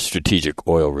into the strategic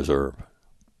oil reserve.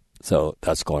 So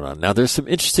that's going on. Now, there's some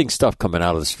interesting stuff coming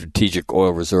out of the strategic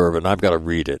oil reserve, and I've got to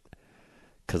read it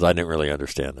because I didn't really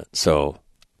understand it. So,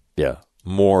 yeah.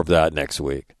 More of that next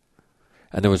week.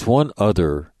 And there was one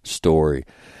other story.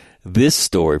 This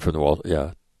story from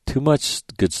the too much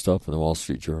good stuff in the Wall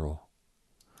Street Journal.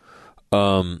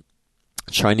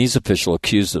 Chinese official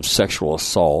accused of sexual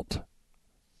assault,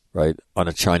 right, on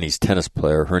a Chinese tennis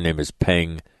player. Her name is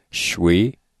Peng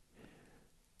Shui.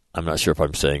 I'm not sure if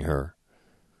I'm saying her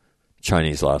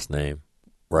Chinese last name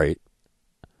right.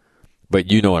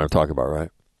 But you know what I'm talking about, right?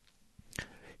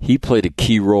 He played a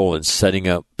key role in setting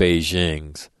up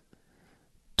Beijing's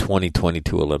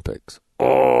 2022 Olympics.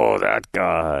 Oh, that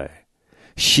guy.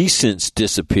 She since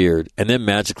disappeared and then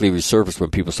magically resurfaced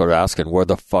when people started asking, where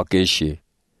the fuck is she?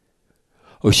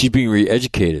 Oh, she's being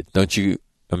re-educated. Don't you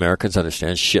Americans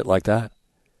understand shit like that?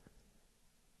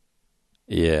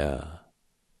 Yeah.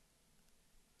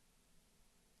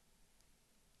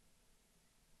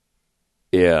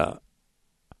 Yeah.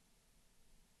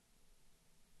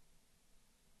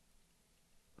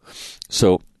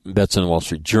 So that's in the Wall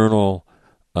Street Journal.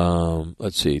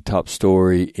 Let's see, top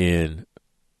story in,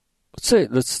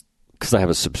 because I have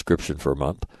a subscription for a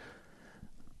month.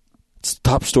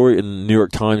 Top story in the New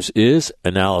York Times is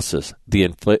analysis. The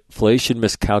inflation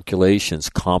miscalculations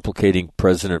complicating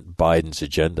President Biden's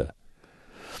agenda.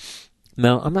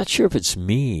 Now, I'm not sure if it's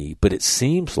me, but it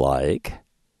seems like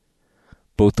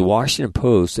both the Washington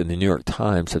Post and the New York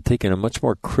Times have taken a much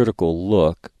more critical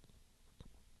look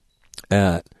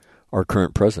at our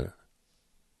current president.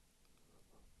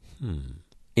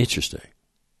 Interesting.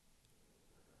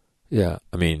 Yeah,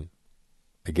 I mean,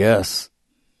 I guess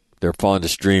their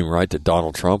fondest dream, right, that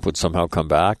Donald Trump would somehow come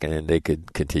back and they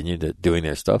could continue doing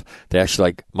their stuff. They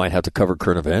actually might have to cover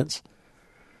current events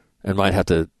and might have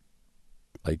to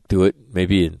do it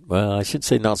maybe in, well, I should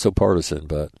say not so partisan,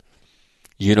 but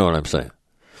you know what I'm saying.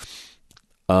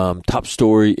 Top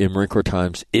story in Marine Corps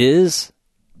Times is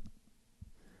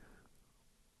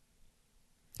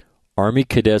Army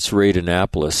cadets raid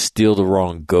Annapolis, steal the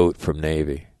wrong goat from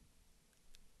Navy.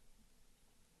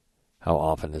 How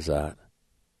often is that?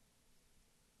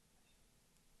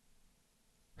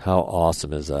 How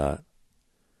awesome is that?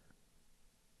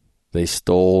 They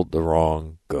stole the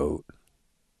wrong goat.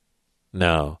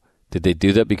 Now, did they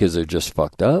do that because they're just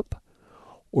fucked up?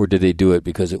 Or did they do it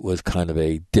because it was kind of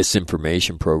a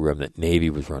disinformation program that Navy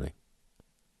was running?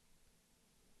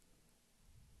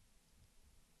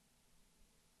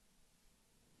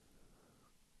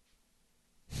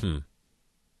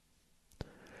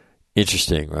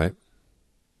 Interesting, right?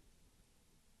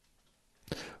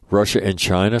 Russia and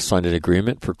China signed an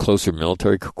agreement for closer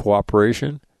military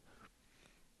cooperation.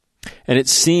 And it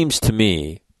seems to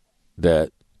me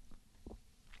that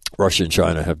Russia and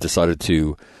China have decided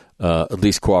to at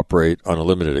least cooperate on a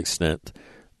limited extent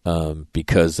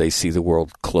because they see the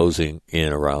world closing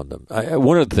in around them.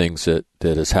 One of the things that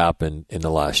has happened in the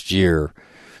last year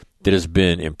that has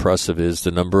been impressive is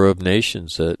the number of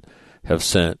nations that have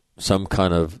sent some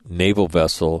kind of naval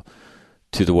vessel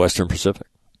to the Western Pacific.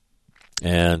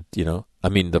 And,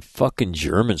 the fucking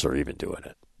Germans are even doing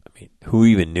it. I mean, who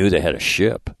even knew they had a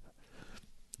ship?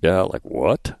 Yeah,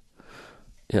 what?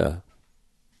 Yeah.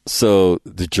 So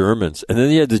the Germans, and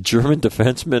then you had the German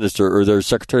defense minister or their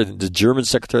secretary, the German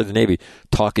secretary of the Navy,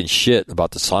 talking shit about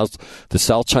the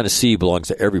South China Sea belongs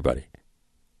to everybody.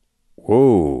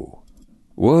 Whoa.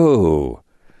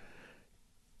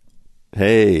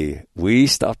 Hey, we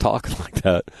stopped talking like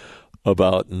that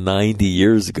about 90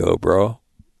 years ago, bro.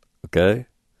 Okay?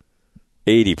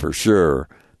 80 for sure.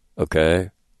 Okay?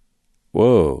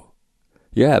 Whoa.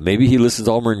 Yeah, maybe he listens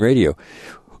to All Marine Radio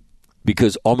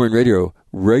because All Marine Radio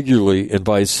regularly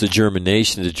invites the German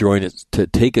nation to join it, to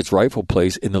take its rightful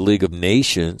place in the League of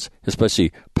Nations,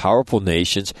 especially powerful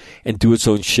nations, and do its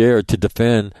own share to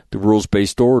defend the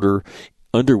rules-based order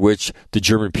under which the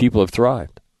German people have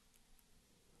thrived.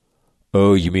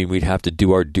 Oh, you mean we'd have to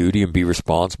do our duty and be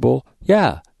responsible?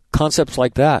 Yeah, concepts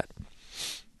like that.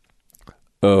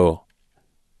 Oh,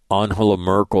 Angela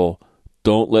Merkel,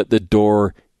 don't let the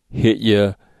door hit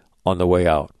you on the way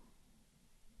out.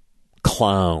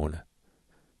 Clown.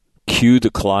 Cue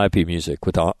the Calliope music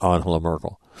with Angela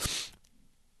Merkel.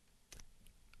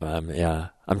 Yeah,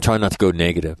 I'm trying not to go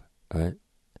negative. All right.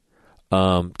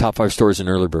 Top 5 stories in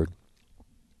Early Bird.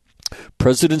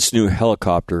 President's new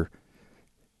helicopter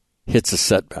hits a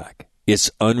setback.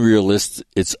 It's unrealistic.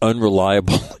 It's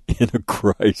unreliable in a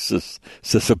crisis,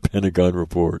 says a Pentagon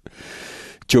report.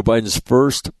 Joe Biden's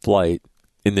first flight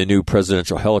in the new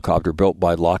presidential helicopter built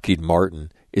by Lockheed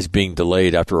Martin is being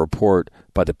delayed after a report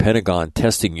by the Pentagon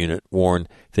testing unit warned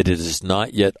that it is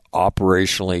not yet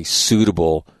operationally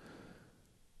suitable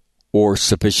or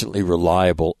sufficiently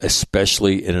reliable,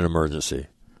 especially in an emergency.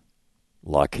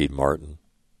 Lockheed Martin.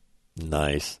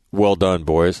 Nice. Well done,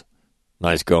 boys.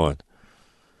 Nice going.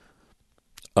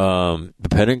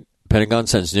 The Pentagon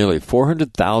sends nearly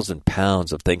 400,000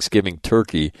 pounds of Thanksgiving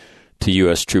turkey to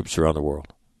U.S. troops around the world.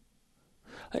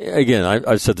 Again,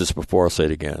 I've said this before, I'll say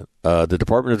it again. The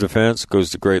Department of Defense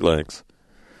goes to great lengths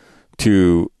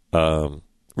to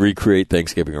recreate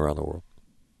Thanksgiving around the world.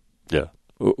 Yeah,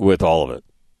 with all of it,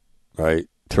 right?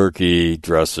 Turkey,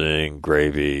 dressing,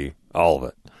 gravy, all of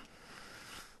it.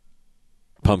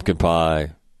 Pumpkin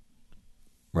pie,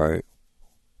 right?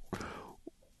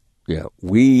 Yeah,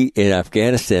 we in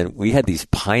Afghanistan, we had these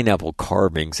pineapple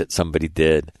carvings that somebody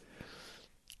did,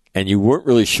 and you weren't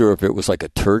really sure if it was like a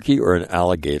turkey or an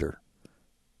alligator.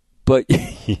 But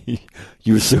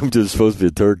you assumed it was supposed to be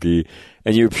a turkey,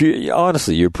 and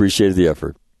honestly, you appreciated the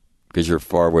effort because you're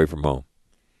far away from home.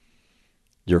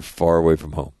 You're far away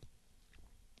from home.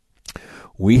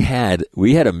 We had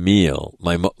a meal.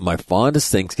 My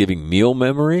fondest Thanksgiving meal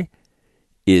memory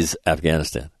is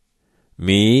Afghanistan.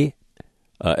 Me,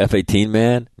 F-18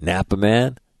 man, Napa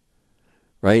man,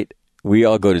 right? We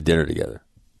all go to dinner together.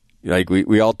 Like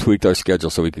we all tweaked our schedule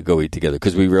so we could go eat together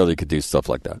because we rarely could do stuff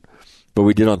like that. But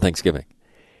we did on Thanksgiving.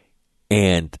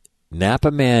 And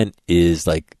Napa man is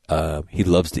like, he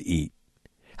loves to eat.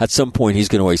 At some point, he's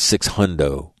going to weigh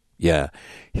 600. Yeah.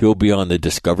 He'll be on the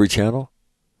Discovery Channel.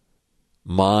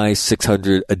 A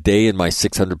day in my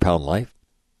 600-pound life.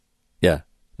 Yeah.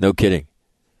 No kidding.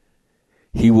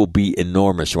 He will be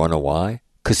enormous. You want to know why?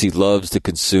 Because he loves to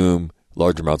consume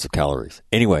large amounts of calories.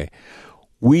 Anyway,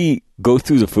 we go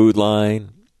through the food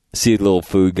line, see the little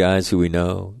food guys who we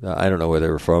know. I don't know where they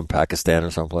were from, Pakistan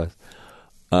or someplace.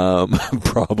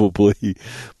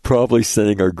 Probably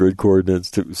sending our grid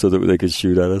coordinates so that they could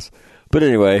shoot at us. But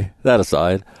anyway, that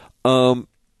aside,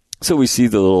 so we see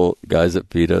the little guys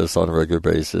that feed us on a regular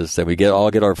basis, and we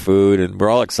all get our food, and we're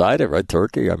all excited, right?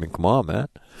 Turkey, I mean, come on, man.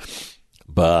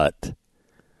 But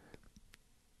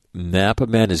Napa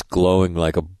man is glowing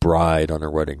like a bride on her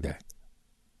wedding day.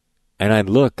 And I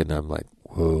look, and I'm like,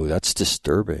 whoa, that's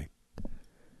disturbing.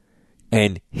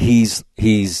 And he's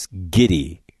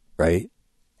giddy, right?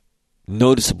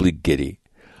 Noticeably giddy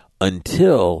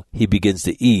until he begins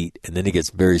to eat, and then he gets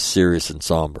very serious and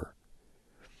somber.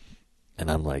 And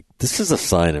I'm like, this is a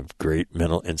sign of great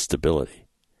mental instability.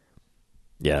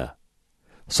 Yeah.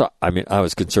 So, I mean, I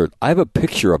was concerned. I have a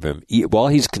picture of him while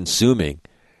he's consuming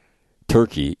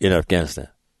turkey in Afghanistan.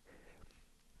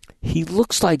 He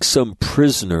looks like some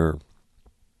prisoner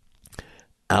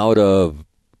out of,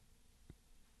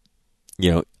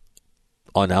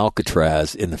 on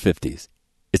Alcatraz in the 50s.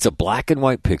 It's a black and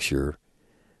white picture,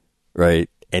 right?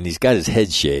 And he's got his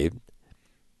head shaved.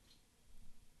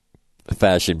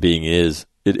 Fashion being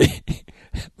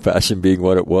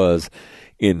what it was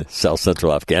in South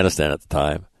Central Afghanistan at the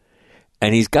time.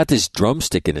 And he's got this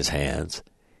drumstick in his hands,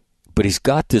 but he's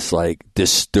got this like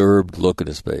disturbed look in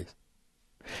his face.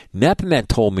 Napa man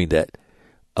told me that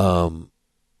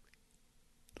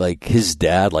like his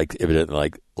dad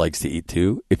evidently likes to eat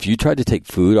too. If you tried to take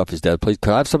food off his dad's plate,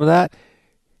 could I have some of that?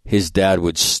 His dad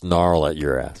would snarl at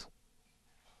your ass.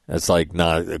 That's like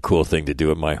not a cool thing to do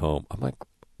at my home. I'm like,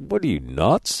 what are you,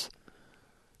 nuts?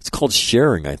 It's called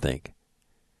sharing, I think.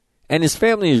 And his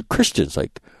family are Christians.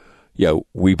 Like, yeah,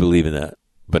 we believe in that,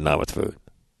 but not with food.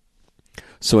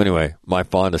 So anyway, my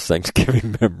fondest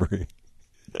Thanksgiving memory.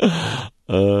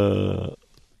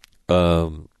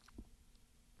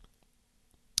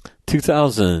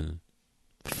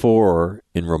 2004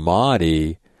 in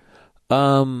Ramadi,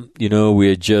 we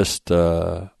had just,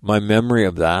 my memory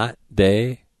of that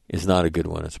day is not a good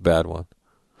one. It's a bad one.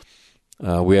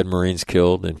 We had Marines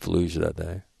killed in Fallujah that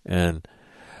day. And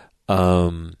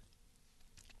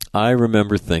I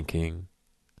remember thinking,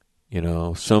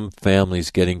 some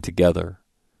families getting together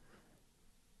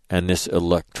and this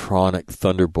electronic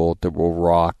thunderbolt that will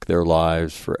rock their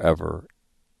lives forever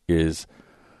is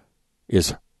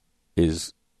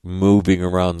moving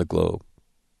around the globe.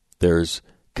 There's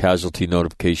casualty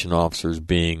notification officers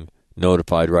being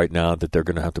notified right now that they're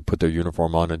going to have to put their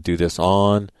uniform on and do this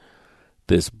on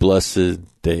this blessed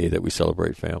day that we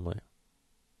celebrate family.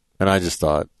 And I just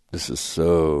thought, this is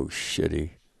so shitty.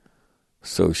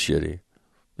 So shitty.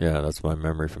 Yeah, that's my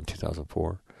memory from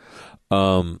 2004.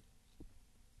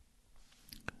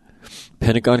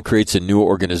 Pentagon creates a new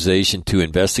organization to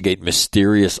investigate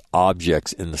mysterious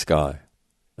objects in the sky.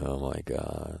 Oh, my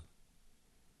God.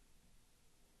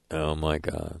 Oh, my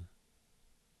God.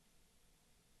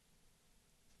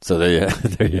 So there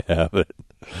you have it.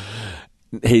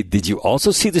 Hey, did you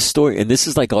also see the story? And this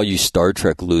is like all you Star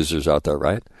Trek losers out there,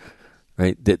 right?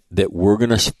 Right? That we're going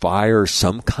to fire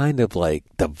some kind of like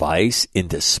device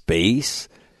into space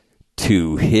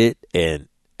to hit an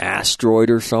asteroid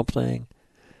or something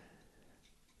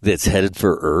that's headed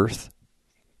for Earth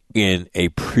in a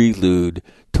prelude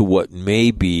to what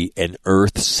may be an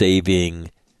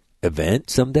Earth-saving event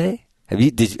someday. Have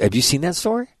you seen that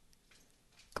story?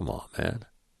 Come on, man.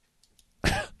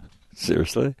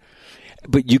 Seriously?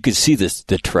 But you could see this,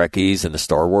 the Trekkies and the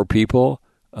Star Wars people.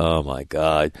 Oh my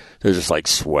God, they're just like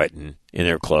sweating in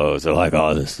their clothes. They're like,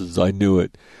 "Oh, I knew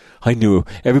it. I knew."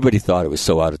 Everybody thought it was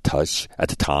so out of touch at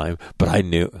the time, but I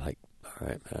knew. Like, all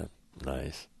right, man,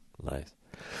 nice.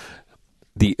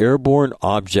 The Airborne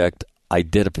Object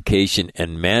Identification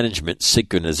and Management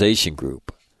Synchronization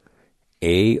Group,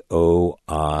 AOIMSG.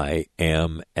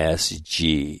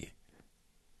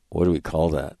 What do we call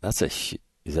that? That's is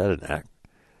that an act?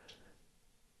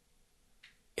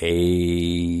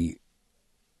 It's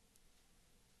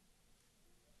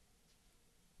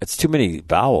too many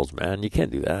vowels, man. You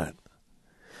can't do that.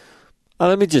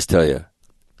 Let me just tell you.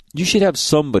 You should have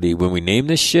somebody, when we name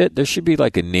this shit, there should be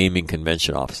like a naming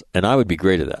convention office. And I would be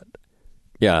great at that.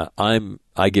 Yeah,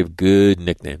 I give good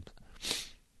nicknames.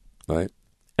 Right?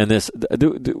 And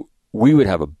we would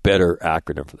have a better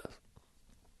acronym for this.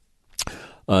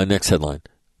 Next headline.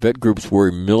 Vet groups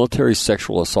worry military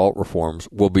sexual assault reforms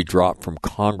will be dropped from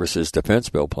Congress's defense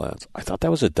bill plans. I thought that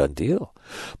was a done deal.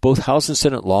 Both House and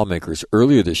Senate lawmakers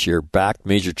earlier this year backed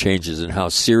major changes in how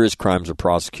serious crimes are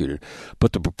prosecuted,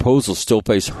 but the proposals still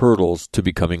face hurdles to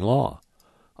becoming law.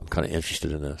 I'm kind of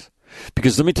interested in this.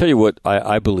 Because let me tell you what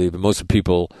I believe, and most of the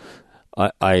people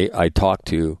I talk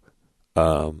to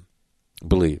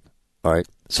believe. All right?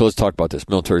 So let's talk about this,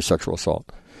 military sexual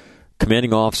assault.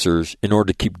 Commanding officers, in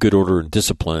order to keep good order and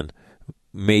discipline,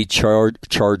 may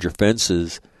charge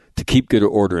offenses to keep good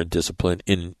order and discipline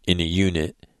in a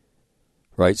unit,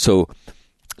 right? So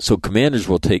commanders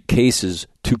will take cases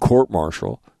to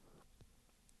court-martial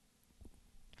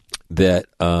that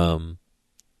a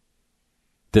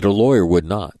lawyer would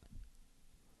not.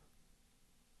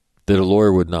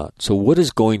 So what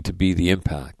is going to be the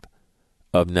impact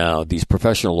of now these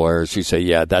professional lawyers who say,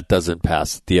 yeah, that doesn't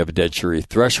pass the evidentiary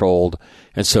threshold,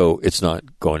 and so it's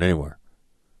not going anywhere?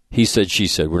 He said, she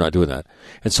said, we're not doing that.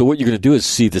 And so what you're going to do is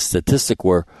see the statistic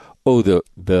where, the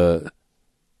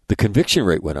conviction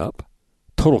rate went up,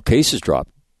 total cases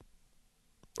dropped,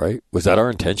 right? Was that our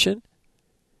intention?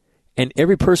 And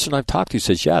every person I've talked to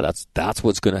says, yeah, that's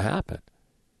what's going to happen.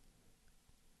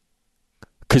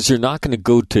 Because they're not going to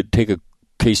go to take a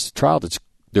case to trial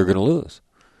they're going to lose.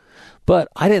 But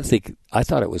I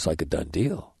thought it was like a done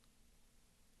deal.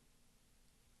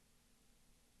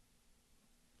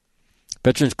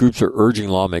 Veterans groups are urging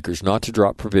lawmakers not to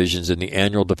drop provisions in the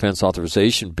annual defense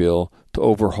authorization bill to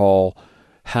overhaul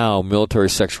how military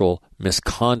sexual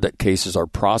misconduct cases are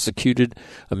prosecuted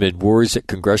amid worries that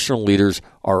congressional leaders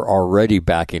are already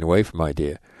backing away from the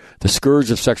idea. The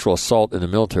scourge of sexual assault in the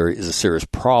military is a serious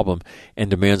problem and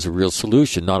demands a real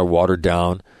solution, not a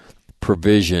watered-down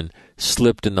provision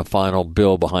slipped in the final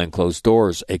bill behind closed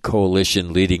doors. A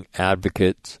coalition leading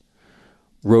advocates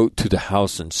wrote to the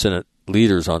House and Senate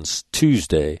leaders on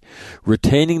Tuesday.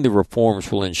 Retaining the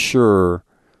reforms will ensure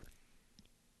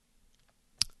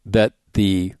that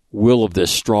the will of this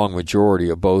strong majority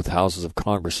of both houses of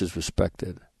Congress is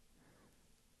respected.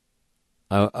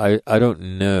 I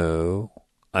don't know.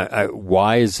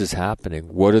 Why is this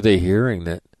happening? What are they hearing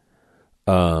that?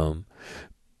 What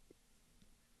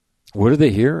are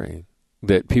they hearing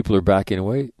that people are backing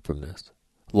away from this?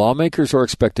 Lawmakers are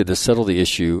expected to settle the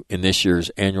issue in this year's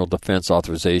annual defense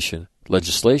authorization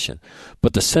legislation,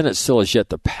 but the Senate still has yet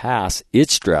to pass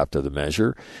its draft of the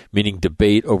measure, meaning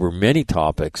debate over many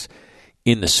topics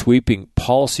in the sweeping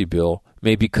policy bill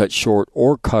may be cut short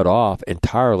or cut off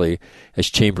entirely as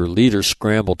chamber leaders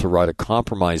scramble to write a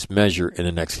compromise measure in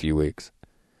the next few weeks.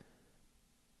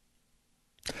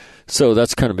 So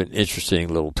that's kind of an interesting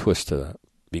little twist to that,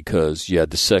 because you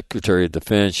had the Secretary of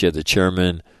Defense, you had the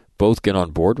chairman, both get on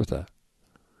board with that.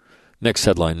 Next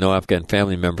headline, no Afghan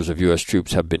family members of U.S.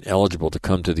 troops have been eligible to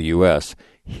come to the U.S.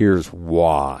 Here's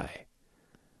why.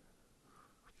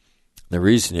 The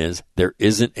reason is there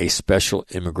isn't a special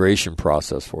immigration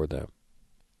process for them.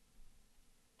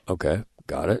 Okay,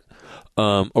 got it.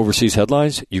 Overseas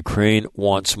headlines, Ukraine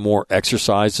wants more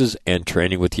exercises and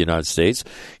training with the United States.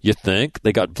 You think?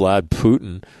 They got Vlad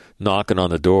Putin knocking on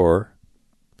the door.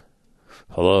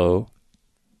 Hello.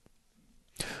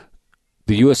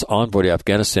 The U.S. envoy to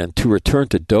Afghanistan to return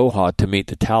to Doha to meet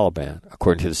the Taliban,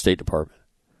 according to the State Department.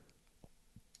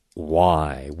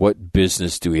 Why? What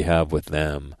business do we have with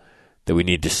them that we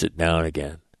need to sit down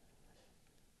again?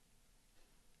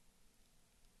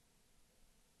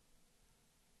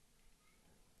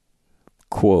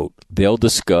 Quote, they'll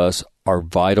discuss our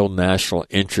vital national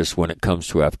interests when it comes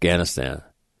to Afghanistan.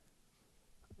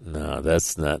 No,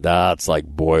 that's like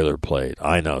boilerplate.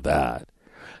 I know that.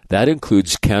 That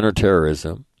includes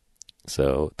counterterrorism.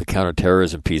 So the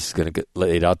counterterrorism piece is going to get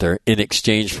laid out there in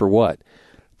exchange for what?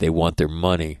 They want their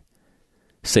money.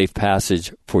 safe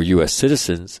passage for U.S.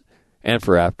 citizens and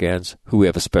for Afghans who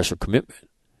have a special commitment.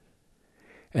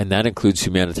 And that includes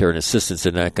humanitarian assistance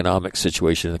in an economic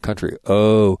situation in the country.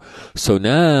 Oh, so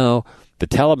now the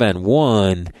Taliban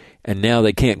won, and now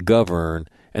they can't govern,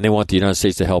 and they want the United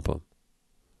States to help them.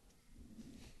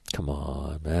 Come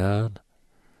on, man.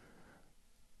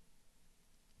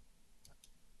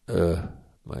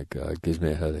 My God, it gives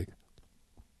me a headache.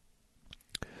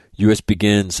 U.S.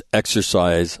 begins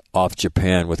exercise off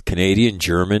Japan with Canadian,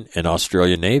 German, and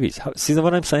Australian navies. See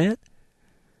what I'm saying?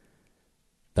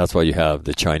 That's why you have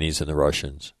the Chinese and the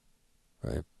Russians,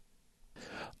 right?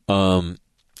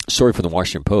 Story from the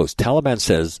Washington Post. Taliban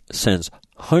sends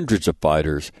hundreds of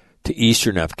fighters to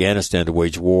eastern Afghanistan to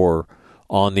wage war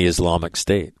on the Islamic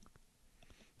State.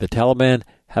 The Taliban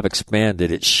have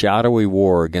expanded its shadowy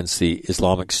war against the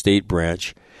Islamic State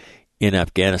branch in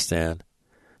Afghanistan.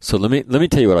 So let me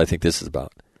tell you what I think this is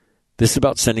about. This is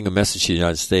about sending a message to the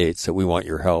United States that we want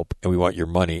your help and we want your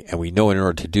money, and we know in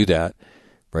order to do that,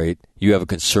 right, you have a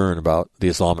concern about the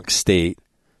Islamic State,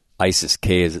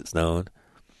 ISIS-K as it's known,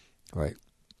 right?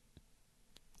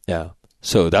 Yeah.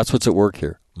 So that's what's at work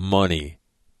here. Money,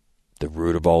 the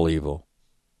root of all evil.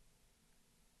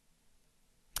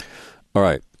 All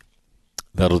right.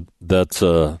 That's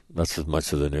as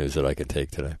much of the news that I can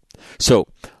take today. So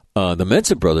the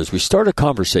Mensa brothers, we started a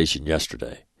conversation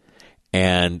yesterday,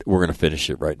 and we're going to finish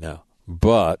it right now.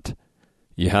 But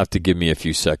you have to give me a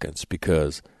few seconds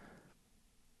because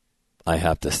I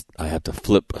have to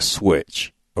flip a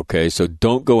switch. Okay, so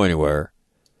don't go anywhere.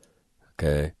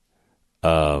 Okay,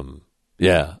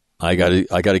 yeah, I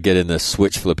gotta get in the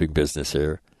switch flipping business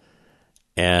here,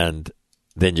 and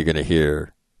then you're gonna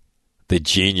hear the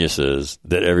geniuses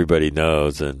that everybody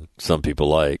knows and some people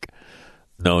like,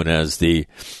 known as the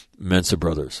Mensa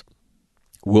brothers.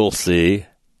 We'll see.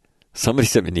 Somebody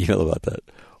sent me an email about that.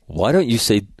 Why don't you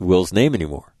say Will's name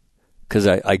anymore? Because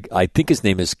I think his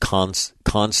name is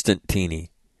Constantini.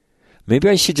 Maybe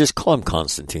I should just call him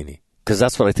Constantini, because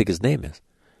that's what I think his name is.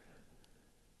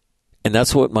 And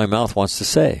that's what my mouth wants to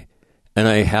say. And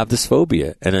I have this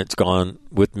phobia, and it's gone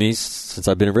with me since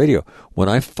I've been in radio. When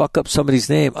I fuck up somebody's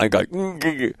name, I go,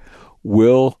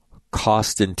 Will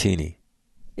Costantini.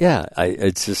 Yeah,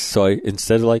 it's just, so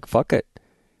instead of like, fuck it.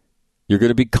 You're going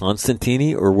to be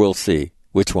Constantini or Will C?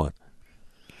 Which one?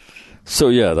 So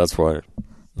yeah, that's why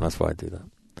I do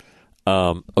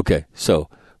that. Okay, so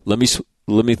let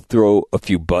me throw a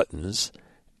few buttons,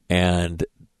 and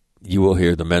you will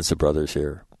hear the Mensa brothers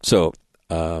here. So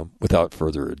without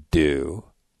further ado,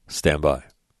 stand by.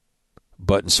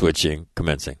 Button switching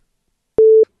commencing.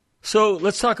 So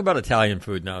let's talk about Italian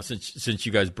food now, since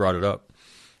you guys brought it up.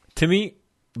 To me,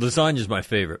 lasagna is my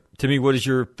favorite. To me, what is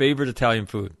your favorite Italian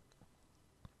food?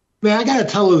 Man, I got to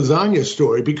tell a lasagna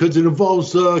story because it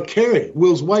involves Carrie,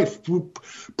 Will's wife, who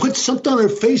put something on her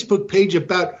Facebook page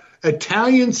about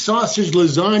Italian sausage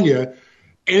lasagna,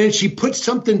 and then she put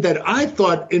something that I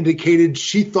thought indicated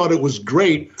she thought it was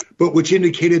great, but which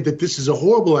indicated that this is a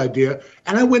horrible idea.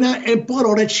 And I went out and bought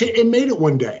all that shit and made it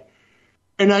one day.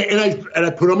 And I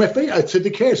put it on my face. I said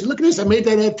to Carrie, I said, look at this. I made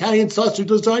that Italian sausage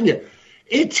lasagna.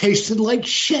 It tasted like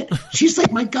shit. She's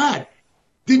like, my God.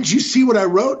 Didn't you see what I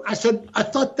wrote? I said, I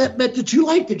thought that meant that you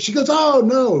liked it. She goes, oh,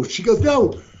 no. She goes,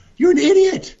 no, you're an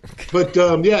idiot. But,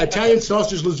 yeah, Italian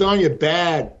sausage lasagna,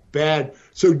 bad.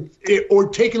 So, or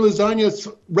taking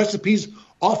lasagna recipes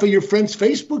off of your friends'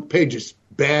 Facebook pages,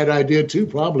 bad idea too,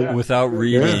 probably. Yeah. Without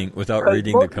reading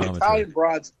the commentary. Italian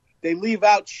broads, they leave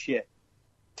out shit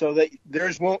so that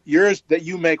yours that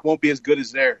you make won't be as good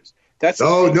as theirs. That's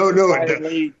no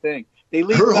thing. They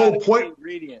leave her out whole an point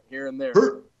ingredient here and there.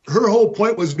 Her whole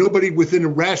point was nobody within a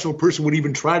rational person would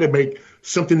even try to make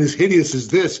something as hideous as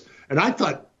this. And I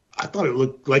thought it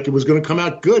looked like it was going to come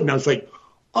out good. And I was like,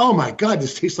 oh, my God,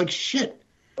 this tastes like shit.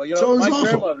 Well, my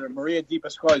grandmother, Maria Di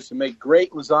Pasquale, used to make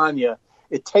great lasagna.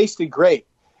 It tasted great.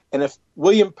 And if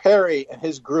William Perry and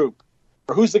his group,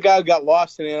 or who's the guy who got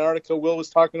lost in Antarctica Will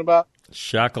was talking about?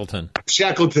 Shackleton.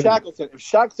 If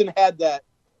Shackleton had that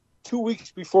 2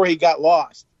 weeks before he got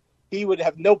lost, he would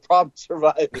have no problem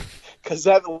surviving because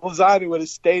that lasagna would have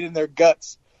stayed in their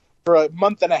guts for a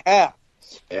month and a half.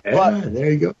 Yeah,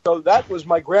 there you go. So that was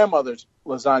my grandmother's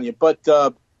lasagna. But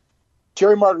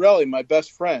Jerry Martorelli, my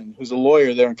best friend, who's a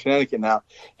lawyer there in Connecticut now,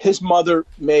 his mother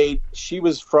she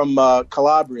was from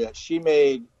Calabria. She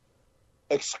made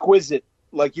exquisite,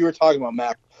 like you were talking about,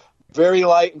 Mac, very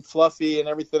light and fluffy and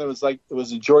everything. It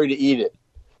was a joy to eat it.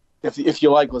 If you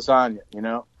like lasagna, you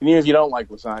know, and even if you don't like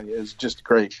lasagna, it's just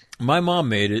great. My mom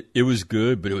made it. It was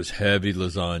good, but it was heavy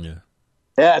lasagna.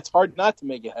 Yeah, it's hard not to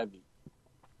make it heavy.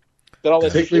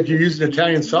 Particularly if you're using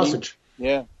Italian sausage.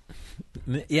 Yeah.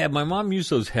 Yeah, my mom used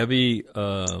those heavy,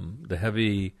 the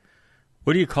heavy.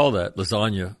 What do you call that?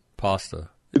 Lasagna pasta.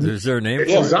 Is there a name?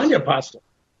 It's lasagna pasta.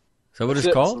 Is that what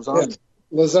it's called? Lasagna.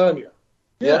 Lasagna.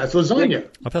 Yeah, it's lasagna.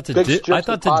 I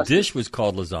thought the dish was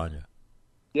called lasagna.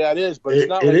 Yeah, it is, but it's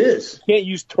not. It is. You can't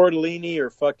use tortellini or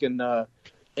fucking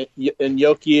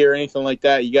gnocchi or anything like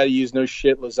that. You got to use no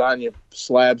shit lasagna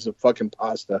slabs of fucking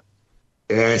pasta.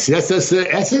 Yeah, see, that's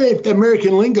the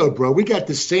American lingo, bro. We got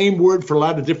the same word for a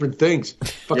lot of different things.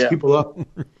 Fucks people up.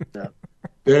 Yeah,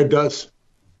 it does.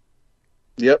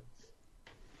 Yep.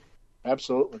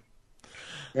 Absolutely.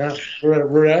 Yeah,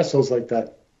 we're assholes like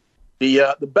that.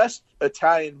 The best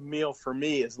Italian meal for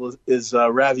me is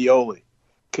ravioli.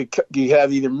 You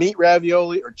have either meat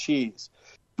ravioli or cheese.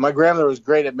 My grandmother was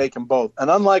great at making both. And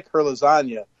unlike her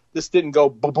lasagna, this didn't go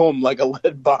boom like a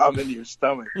lead bomb into your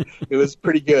stomach. It was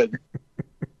pretty good.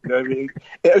 You know what I mean?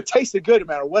 It tasted good no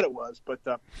matter what it was, but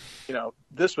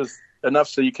this was enough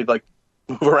so you could like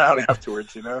move around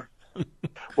afterwards. Well,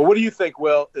 what do you think,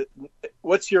 Will?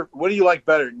 What do you like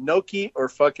better, gnocchi or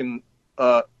fucking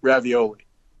ravioli?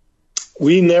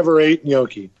 We never ate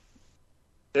gnocchi.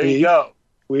 There you go.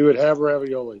 We would have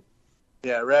ravioli.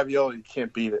 Yeah, ravioli, you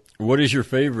can't beat it. What is your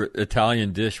favorite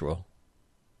Italian dish, Will?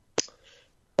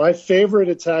 My favorite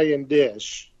Italian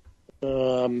dish,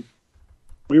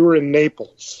 we were in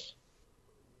Naples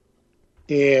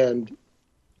and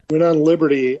went on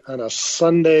Liberty on a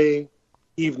Sunday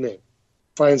evening,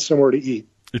 find somewhere to eat.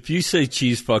 If you say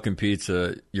cheese fucking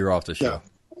pizza, you're off the show.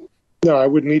 No, I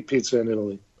wouldn't eat pizza in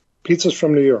Italy. Pizza's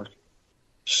from New York.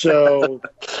 So,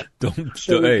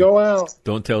 we go out.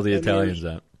 Don't tell the Italians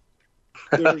that.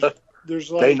 There's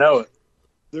like, they know it.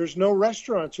 There's no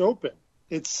restaurants open.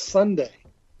 It's Sunday.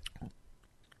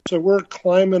 So we're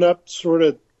climbing up sort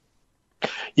of.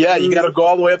 Yeah, you got to go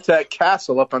all the way up to that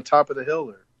castle up on top of the hill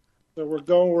there. So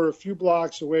we're a few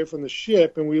blocks away from the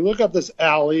ship, and we look up this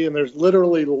alley, and there's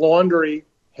literally laundry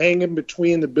hanging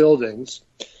between the buildings,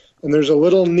 and there's a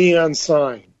little neon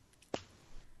sign.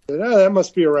 That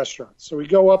must be a restaurant. So we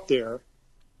go up there.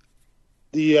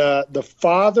 The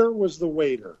father was the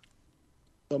waiter.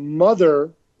 The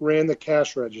mother ran the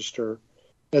cash register,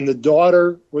 and the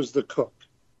daughter was the cook.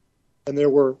 And there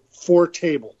were 4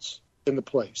 tables in the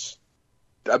place.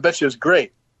 I bet you it was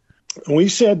great. And we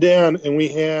sat down, and we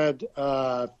had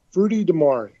frutti di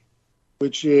mare,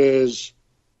 which is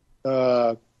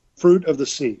fruit of the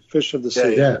sea, fish of the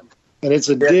sea. Yeah. And it's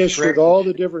a dish with all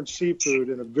the different seafood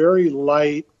and a very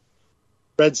light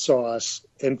red sauce.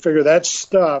 And figure that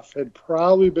stuff had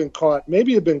probably been caught,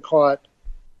 maybe it had been caught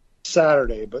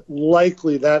Saturday, but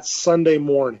likely that Sunday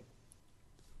morning.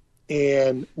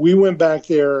 And we went back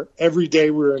there every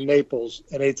day we were in Naples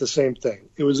and ate the same thing.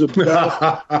 It was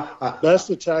the best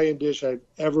Italian dish I've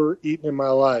ever eaten in my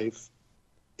life.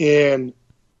 And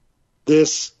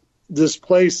this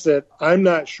place that I'm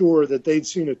not sure that they'd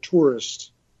seen a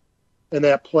tourist in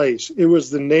that place. It was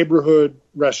the neighborhood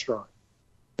restaurant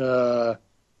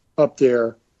up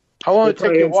there. How long did it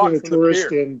take you to walk from the tourist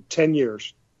pier? In 10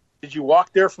 years. Did you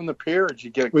walk there from the pier, or did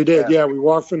you get? We did, yeah. We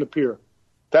walked from the pier.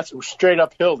 That's straight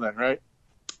uphill then, right?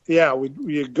 Yeah,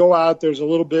 we go out, there's a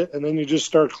little bit, and then you just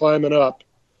start climbing up.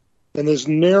 And this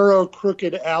narrow,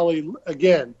 crooked alley,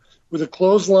 again, with the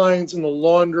clotheslines and the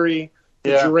laundry,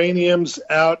 the geraniums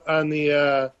out on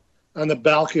the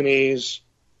balconies,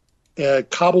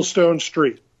 cobblestone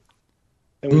street.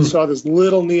 And we saw this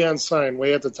little neon sign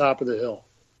way at the top of the hill.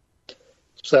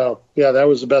 So, yeah, that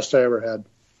was the best I ever had.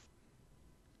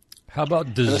 How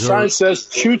about dessert? And the sign says,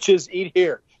 "Chooches eat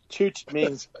here." Chooch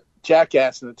means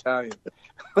jackass in Italian.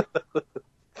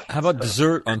 How about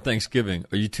dessert on Thanksgiving?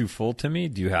 Are you too full, Timmy?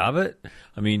 Do you have it?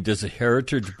 I mean, does a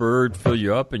heritage bird fill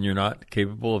you up and you're not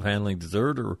capable of handling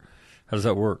dessert, or how does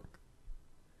that work?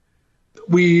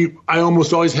 I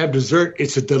almost always have dessert.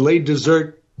 It's a delayed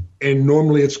dessert, and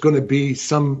normally it's going to be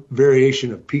some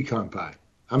variation of pecan pie.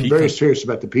 I'm very serious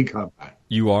about the pecan pie.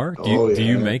 You are? Do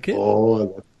you make it?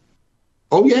 Oh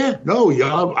yeah.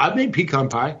 No, I made pecan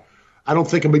pie. I don't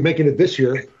think I'll be making it this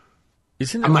year.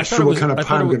 I'm not sure what kind of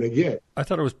pie I'm going to get. I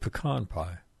thought it was pecan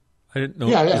pie. I didn't know.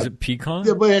 Yeah. Is it pecan?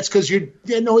 Yeah, but that's because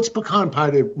it's pecan pie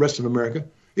to the rest of America.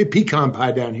 It's pecan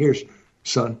pie down here,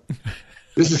 son.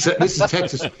 This is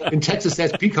Texas. In Texas,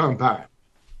 that's pecan pie.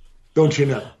 Don't you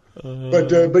know?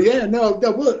 But yeah, no.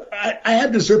 Look, I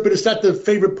have dessert, but it's not the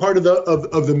favorite part of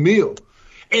the meal.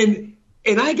 And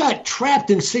I got trapped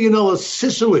in Sigonella,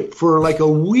 Sicily for like a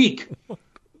week.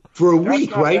 For a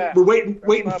week, right? Bad. We're waiting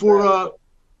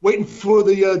for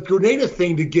the Grenada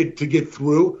thing to get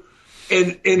through,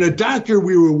 and a doctor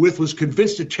we were with was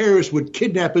convinced a terrorist would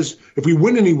kidnap us if we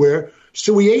went anywhere.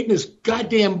 So we ate in this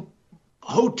goddamn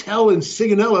hotel in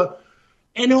Sigonella,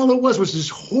 And all it was this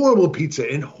horrible pizza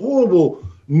and horrible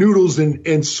noodles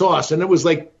and sauce. And it was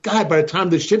like, God, by the time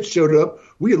the ship showed up,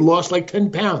 we had lost like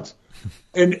 10 pounds.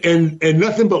 And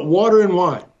nothing but water and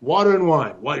wine.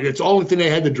 It's the only thing they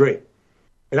had to drink.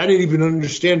 And I didn't even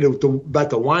understand about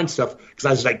the wine stuff because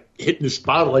I was like hitting this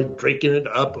bottle, like drinking it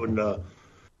up. And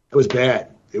it was bad.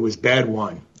 It was bad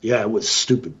wine. Yeah, it was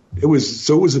stupid. It was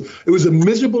a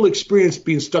miserable experience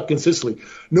being stuck in Sicily.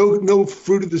 No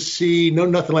fruit of the sea, no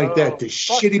nothing like that. The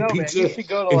shitty pizza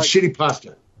and shitty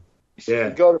pasta. You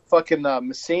should go to fucking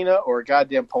Messina or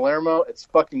goddamn Palermo. It's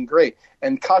fucking great.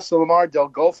 And Castellamare del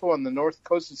Golfo on the north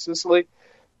coast of Sicily,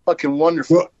 fucking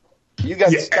wonderful. Well, you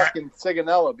got stuck in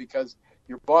Sigonella because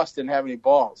your boss didn't have any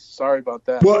balls. Sorry about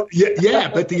that. Well,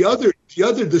 but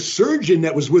the surgeon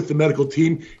that was with the medical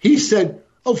team, he said,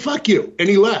 "Oh, fuck you," and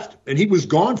he left. And he was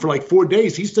gone for like 4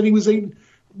 days. He said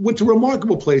went to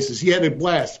remarkable places. He had a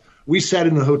blast. We sat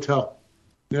in the hotel.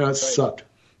 It sucked.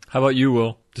 How about you,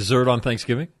 Will? Dessert on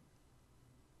Thanksgiving?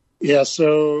 Yeah,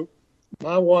 so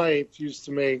my wife used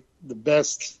to make the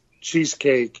best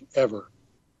cheesecake ever.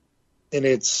 And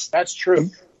that's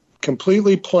true.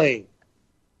 Completely plain.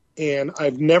 And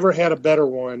I've never had a better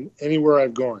one anywhere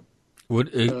I've gone.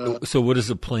 So what is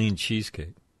a plain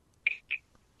cheesecake?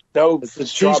 No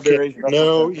strawberries.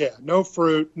 No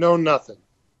fruit, no nothing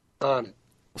on it.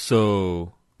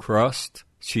 So crust,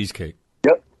 cheesecake.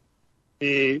 Yep.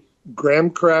 The graham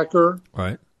cracker.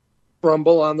 Right.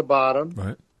 Crumble on the bottom.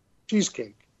 Right.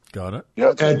 Cheesecake. Got it.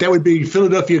 Yep. That would be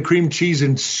Philadelphia cream cheese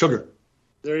and sugar.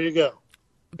 There you go.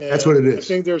 And that's what it is. I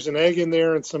think there's an egg in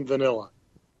there and some vanilla.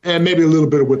 And maybe a little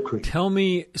bit of whipped cream. Tell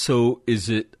me, so is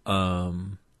it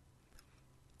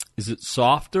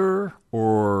softer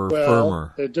or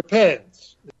firmer? It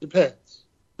depends.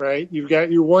 Right? You've got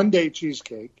your 1-day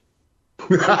cheesecake,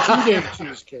 your 2-day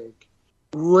cheesecake.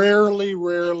 Rarely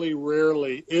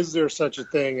is there such a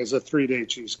thing as a 3-day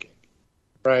cheesecake,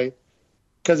 right?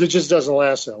 Because it just doesn't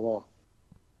last that long.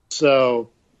 So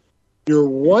your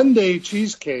 1-day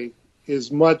cheesecake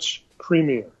is much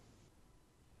creamier.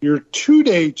 Your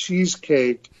 2-day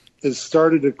cheesecake has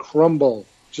started to crumble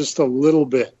just a little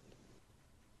bit.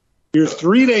 Your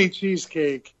 3-day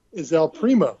cheesecake is El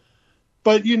Primo,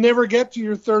 but you never get to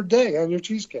your 3rd day on your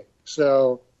cheesecake.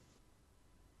 So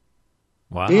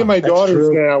wow. Me and my daughters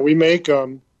now, we make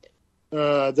them. One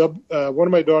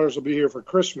of my daughters will be here for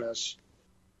Christmas,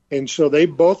 and so they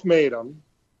both made them.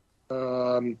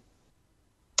 And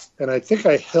I think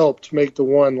I helped make the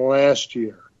one last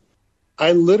year.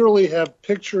 I literally have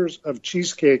pictures of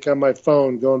cheesecake on my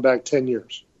phone going back 10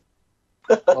 years.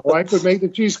 My wife would make the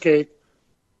cheesecake,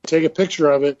 take a picture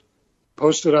of it,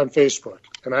 post it on Facebook.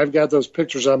 And I've got those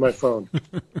pictures on my phone.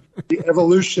 The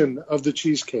evolution of the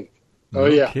cheesecake.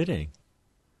 No kidding.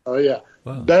 Oh, yeah.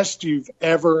 Wow. Best you've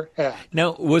ever had.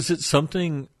 Now, was it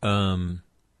something in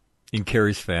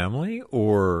Carrie's family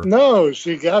or? No,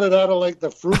 she got it out of like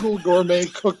the Frugal Gourmet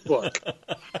Cookbook.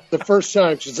 The first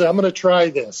time she said, I'm going to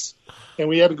try this. And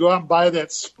we had to go out and buy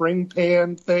that spring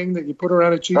pan thing that you put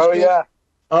around a cheesecake.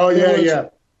 Oh, yeah.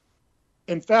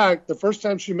 In fact, the first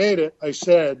time she made it, I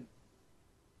said,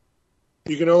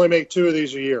 you can only make 2 of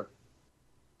these a year.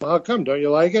 Well, how come? Don't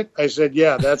you like it? I said,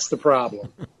 yeah, that's the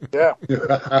problem. Yeah.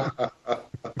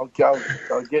 I'll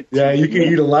get you can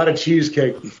eat a lot of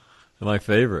cheesecake. My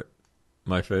favorite.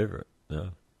 Yeah.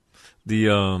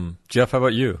 The Jeff, how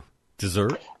about you?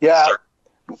 Dessert? Yeah.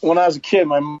 When I was a kid,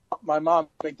 my mom would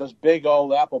make those big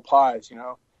old apple pies, and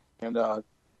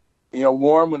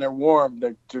warm when they're warm,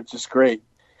 they're just great.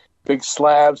 Big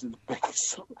slabs and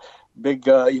big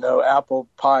apple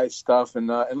pie stuff, and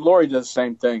Lori does the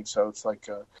same thing. So it's like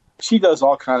she does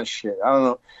all kind of shit. I don't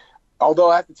know. Although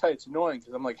I have to tell you, it's annoying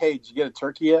because I'm like, hey, did you get a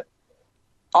turkey yet?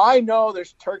 I know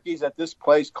there's turkeys at this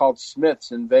place called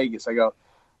Smith's in Vegas. I go,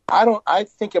 I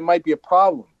think it might be a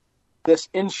problem. This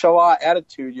inshallah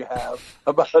attitude you have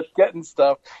about getting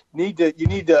stuff, you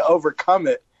need to overcome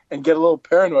it and get a little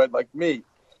paranoid like me,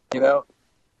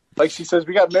 Like she says,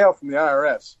 we got mail from the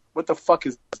IRS. What the fuck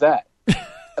is that?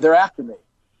 They're after me.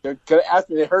 They're gonna ask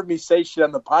me. They heard me say shit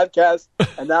on the podcast,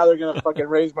 and now they're gonna fucking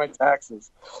raise my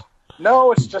taxes.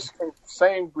 No, it's just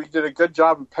saying we did a good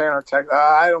job of paying our tax.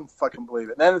 I don't fucking believe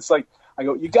it. And then it's like, I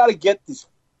go, you got to get this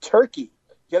turkey.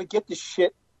 You got to get this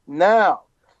shit now.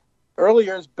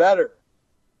 Earlier is better.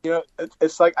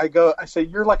 It's like I say,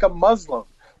 you're like a Muslim.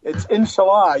 It's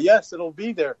inshallah. Yes, it'll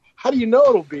be there. How do you know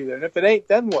it'll be there? And if it ain't,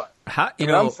 then what?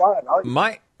 I'm fine.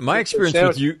 My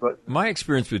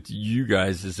experience with you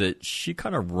guys is that she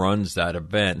kind of runs that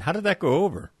event. How did that go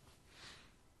over?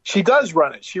 She does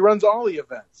run it. She runs all the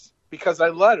events because I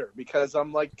let her. Because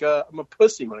I'm like I'm a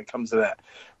pussy when it comes to that.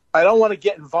 I don't want to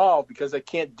get involved because I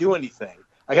can't do anything.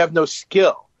 I have no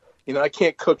skill. I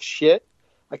can't cook shit.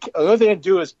 The only thing I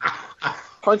do is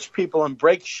punch people and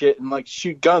break shit and like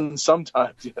shoot guns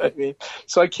sometimes. You know what I mean?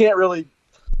 So I can't really,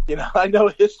 I know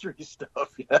history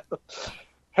stuff.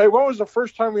 Hey, when was the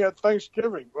first time we had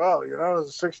Thanksgiving? Well, it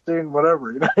was 16,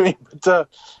 whatever. You know what I mean?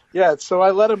 But so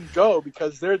I let them go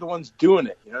because they're the ones doing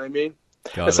it. You know what I mean?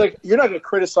 It's like you're not going to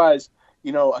criticize,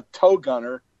 a toe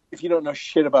gunner if you don't know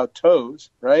shit about toes,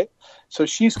 right? So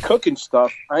she's cooking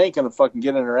stuff. I ain't going to fucking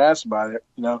get in her ass about it,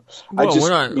 Well,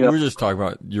 we're just talking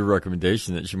about your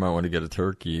recommendation that she might want to get a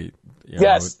turkey.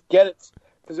 Yes, get it.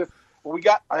 Because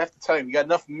I have to tell you, we got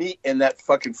enough meat in that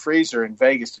fucking freezer in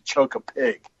Vegas to choke a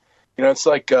pig. It's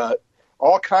like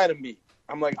all kind of meat.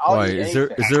 I'm like, I'll eat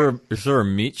anything. Is there a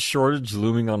meat shortage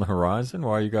looming on the horizon?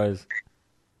 Why are you guys?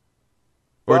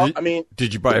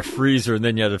 Did you buy a freezer and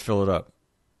then you had to fill it up?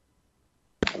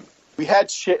 We had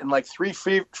shit in like 3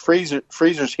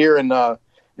 freezers here in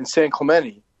San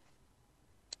Clemente,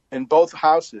 in both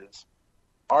houses,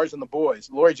 ours and the boys.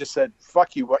 Lori just said,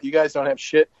 "Fuck you! What, you guys don't have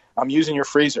shit? I'm using your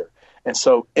freezer." And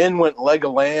so in went leg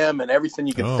of lamb and everything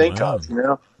you can think of,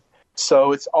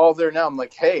 So it's all there now. I'm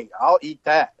like, hey, I'll eat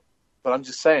that, but I'm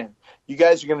just saying, you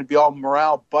guys are going to be all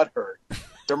morale butthurt.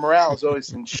 Their morale is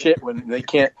always in shit when they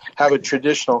can't have a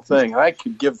traditional thing. And I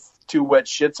could give 2 wet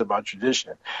shits about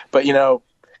tradition, but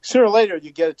sooner or later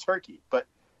you get a turkey. But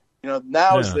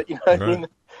now is that I mean,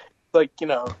 like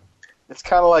it's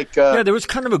kind of like there was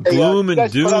kind of a gloom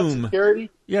and doom.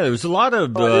 Yeah, there was a lot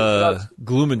of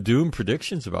gloom and doom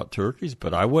predictions about turkeys,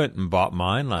 but I went and bought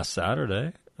mine last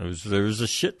Saturday. There was a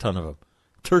shit ton of them.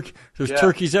 There's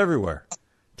turkeys everywhere.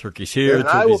 Turkeys here, and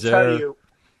turkeys I will there. tell you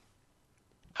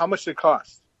how much it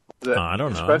cost. I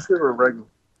don't know. Expensive or regular?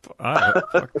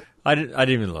 I didn't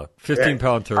even look.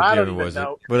 15-pound turkey, was it?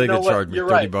 What they could charge me?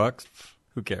 $30?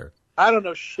 Who cares? I don't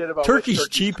know shit about. Turkey's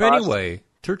cheap anyway.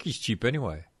 Turkey's cheap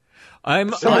anyway.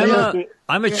 I'm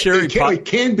a cherry pie. It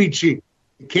can be cheap.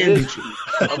 It can be cheap.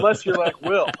 Unless you're like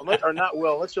Will, not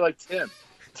Will. Unless you're like Tim.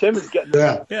 Tim is getting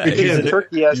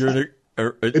turkey.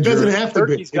 It doesn't have to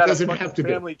be. It doesn't have to be.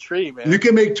 Family tree, man. You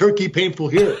can make turkey painful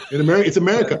here in America. It's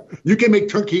America. You can make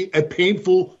turkey a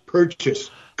painful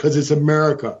purchase because it's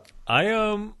America.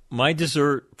 My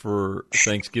dessert for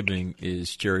Thanksgiving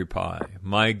is cherry pie.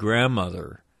 My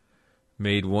grandmother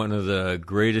made one of the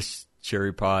greatest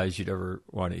cherry pies you'd ever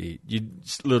want to eat. You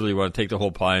literally want to take the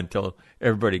whole pie and tell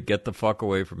everybody, get the fuck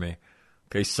away from me.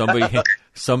 Okay,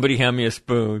 somebody hand me a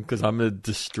spoon because I'm going to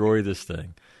destroy this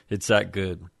thing. It's that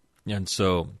good. And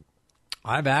so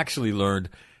I've actually learned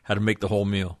how to make the whole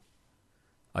meal.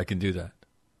 I can do that.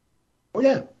 Oh,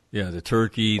 yeah. Yeah, the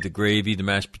turkey, the gravy, the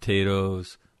mashed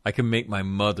potatoes. I can make my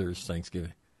mother's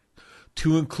Thanksgiving,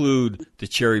 to include the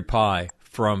cherry pie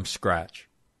from scratch.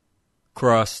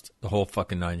 Crust, the whole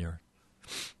fucking 9 yards.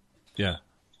 Yeah.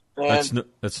 That's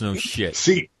no shit.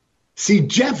 See,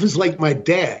 Jeff is like my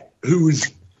dad,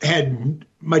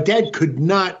 my dad could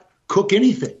not cook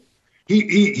anything.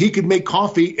 He could make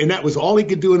coffee, and that was all he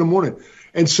could do in the morning.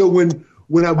 And so when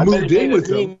I moved in with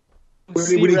him, when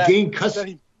he gained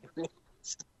custody,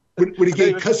 when he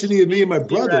gained custody of me and my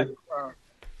brother,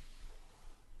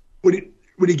 when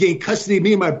he gained custody of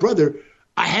me and my brother,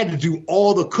 I had to do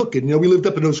all the cooking. We lived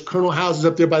up in those Colonel houses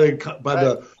up there by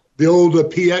the old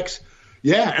PX.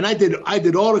 Yeah, and I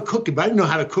did all the cooking, but I didn't know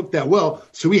how to cook that well.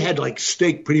 So we had like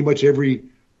steak pretty much every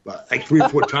 3 or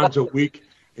 4 times a week,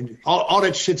 and all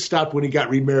that shit stopped when he got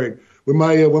remarried. When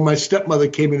my stepmother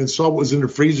came in and saw what was in the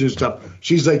freezer and stuff,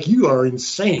 she's like, "You are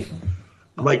insane."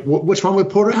 I'm like, "What's wrong with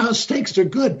porterhouse steaks? They're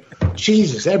good."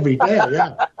 Jesus, every day,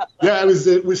 yeah.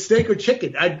 It was steak or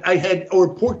chicken. I had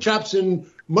pork chops and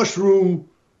mushroom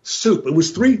soup. It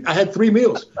was 3. I had 3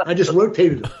 meals. I just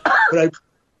rotated them, but I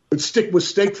would stick with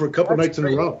steak for a couple nights in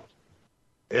a row.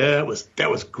 Yeah,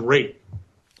 that was great.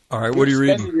 All right, what are you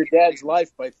reading? Spending your dad's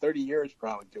life by 30 years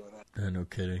probably doing that. No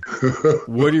kidding.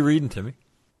 What are you reading, Timmy?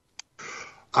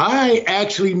 I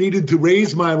actually needed to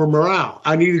raise my morale.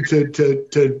 I needed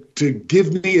to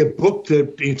give me a book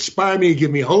to inspire me,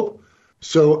 give me hope.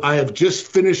 So I have just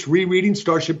finished rereading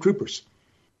Starship Troopers.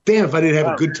 Damn, if I didn't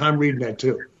have a good time reading that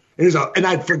too. And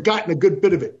I'd forgotten a good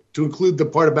bit of it to include the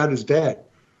part about his dad,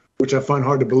 which I find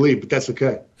hard to believe, but that's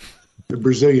okay. The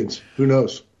Brazilians, who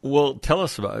knows? Well, tell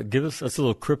us about it. That's a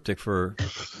little cryptic for.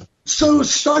 So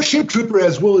Starship Trooper,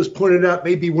 as Will has pointed out,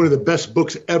 may be one of the best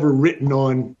books ever written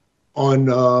on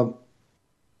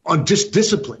just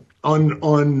discipline,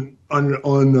 on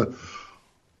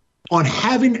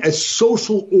having a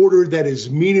social order that is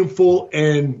meaningful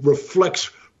and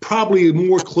reflects probably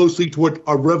more closely to what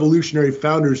our revolutionary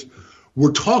founders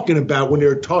were talking about when they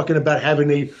were talking about having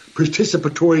a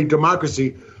participatory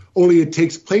democracy. Only it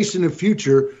takes place in the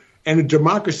future, and a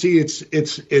democracy, it's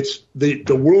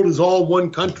the world is all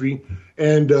one country,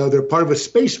 and they're part of a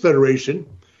space federation.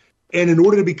 And in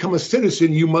order to become a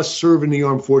citizen, you must serve in the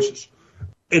armed forces,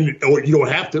 or you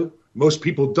don't have to. Most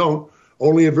people don't.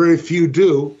 Only a very few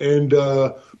do. And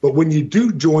but when you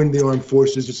do join the armed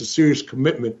forces, it's a serious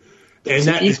commitment, and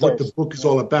that is what the book is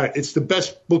all about. It's the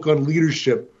best book on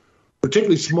leadership,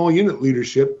 particularly small unit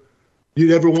leadership,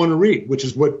 you'd ever want to read. Which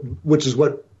is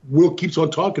what Will keeps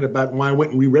on talking about, and why I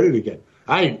went and reread it again.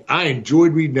 I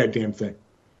enjoyed reading that damn thing.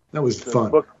 That was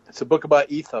fun. It's a book about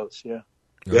ethos, yeah.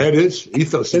 Yeah, it is.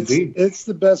 Ethos, indeed. It's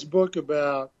the best book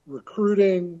about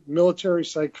recruiting, military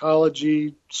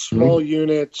psychology, small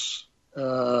units,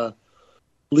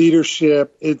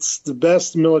 leadership. It's the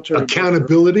best military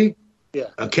accountability. Book.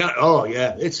 Yeah. Oh,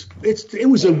 yeah. It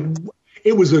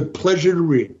was a pleasure to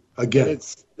read again.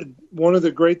 It's one of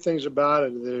the great things about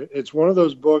it. It's one of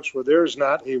those books where there's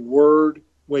not a word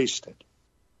wasted,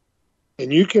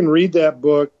 and you can read that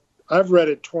book. I've read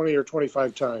it 20 or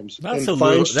 25 times. That's a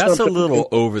little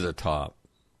over the top,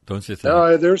 don't you think?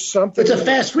 No, there's something. It's a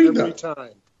fast read every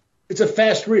time. It's a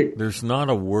fast read. There's not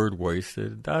a word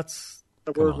wasted. That's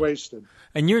a word wasted.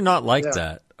 And you're not like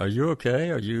that. Are you okay?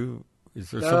 Is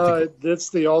there something? No, that's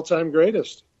the all-time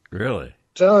greatest. Really? I'm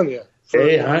telling you.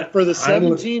 For the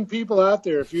 17 people out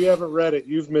there, if you haven't read it,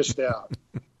 you've missed out.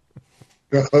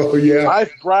 Oh, yeah.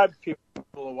 I've bribed people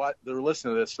that are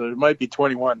listening to this, so it might be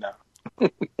 21 now.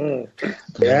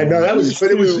 Yeah, no, that was,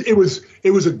 but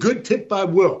it was a good tip by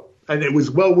Will, and it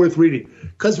was well worth reading.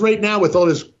 Because right now, with all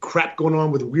this crap going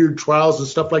on with weird trials and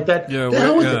stuff like that, if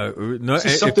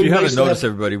you haven't noticed,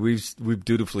 everybody, we've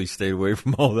dutifully stayed away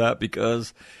from all that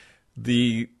because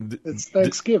it's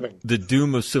Thanksgiving. The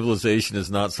doom of civilization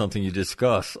is not something you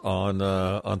discuss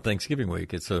on Thanksgiving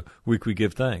week. It's a week we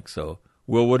give thanks. So,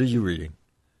 Will, what are you reading?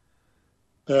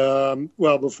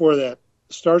 Well, before that,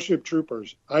 Starship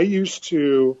Troopers. I used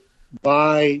to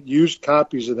buy used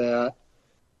copies of that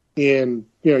in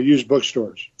used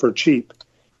bookstores for cheap.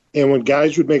 And when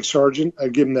guys would make sergeant,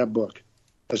 I'd give them that book.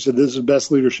 I said, "This is the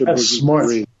best leadership book you can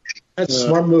read." That's a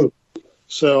smart move.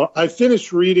 So I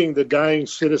finished reading The Dying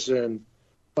Citizen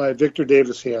by Victor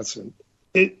Davis Hanson.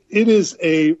 It is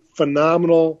a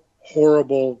phenomenal,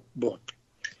 horrible book.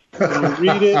 When you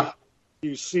read it,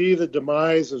 you see the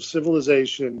demise of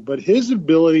civilization, but his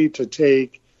ability to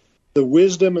take the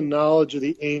wisdom and knowledge of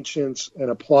the ancients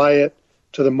and apply it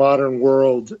to the modern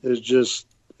world is just,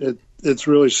 it's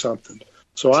really something.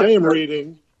 So I am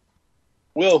reading.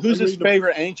 Will, who's his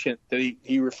favorite ancient that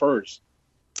he refers?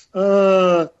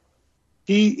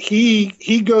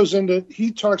 He goes into,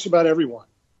 he talks about everyone.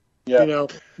 Yeah.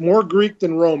 More Greek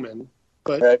than Roman,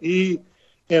 but he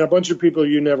and a bunch of people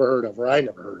you never heard of, or I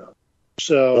never heard of.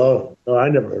 So, I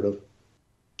never heard of.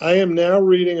 I am now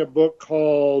reading a book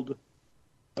called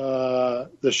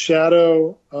The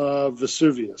Shadow of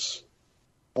Vesuvius,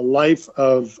 a life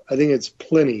of, I think it's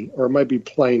Pliny, or it might be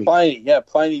Pliny. Pliny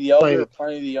the Elder,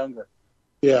 Pliny the Younger.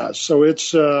 Yeah, so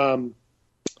it's...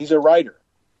 he's a writer.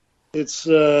 It's...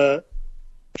 I'm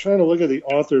trying to look at the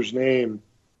author's name,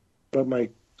 but my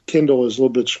Kindle is a little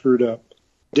bit screwed up.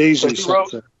 Daisy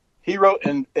something. He wrote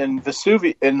in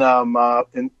Vesuvius,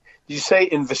 did you say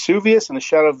in Vesuvius, in the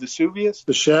Shadow of Vesuvius?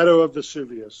 The Shadow of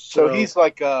Vesuvius. So he's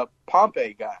like a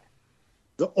Pompey guy.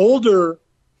 The older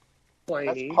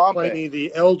Pliny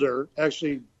the Elder,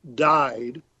 actually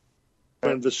died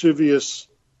when Vesuvius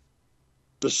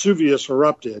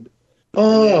erupted.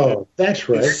 Oh, that's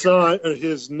right.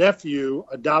 His nephew,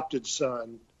 adopted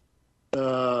son,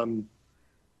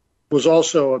 was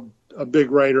also a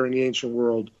big writer in the ancient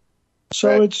world.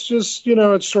 So it's just,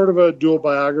 it's sort of a dual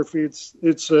biography.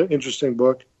 It's an interesting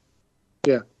book.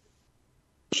 Yeah.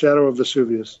 Shadow of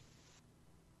Vesuvius.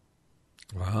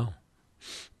 Wow.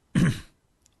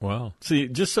 Wow. See,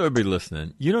 just so everybody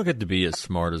listening, you don't get to be as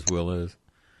smart as Will is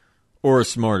or as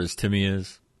smart as Timmy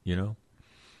is,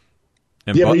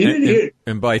 And,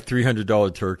 and buy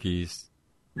 $300 turkeys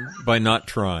by not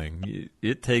trying.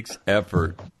 It takes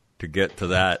effort to get to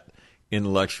that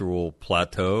intellectual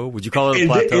plateau. Would you call it a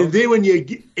plateau? And then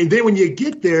when you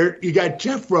get there, you got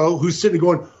Jeffro who's sitting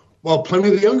going, "Well, Pliny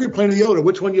the Younger, Pliny the Elder.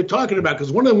 Which one are you talking about?"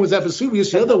 Because one of them was at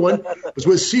Vesuvius, the other one was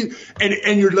with C.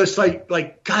 And you're just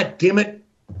like, God damn it!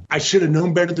 I should have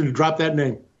known better than to drop that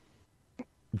name.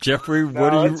 Jeffrey,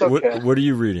 what are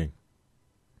you reading?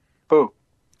 Who?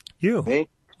 You? Me?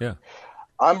 Yeah.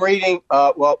 I'm reading.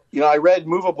 I read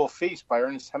 *Movable Feast* by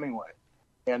Ernest Hemingway,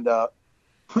 and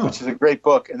which is a great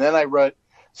book. And then I read,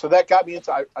 so that got me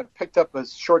into. I picked up a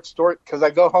short story because I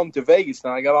go home to Vegas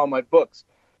now. I got all my books,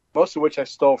 most of which I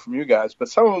stole from you guys, but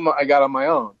some of them I got on my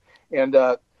own. And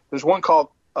there's one called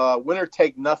Winner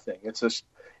Take Nothing. It's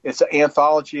an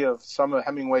anthology of some of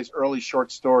Hemingway's early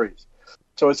short stories.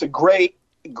 So it's a great,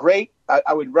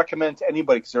 I would recommend to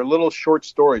anybody because they're little short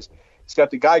stories. It's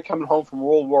got the guy coming home from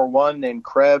World War I named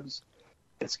Krebs.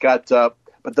 It's got, but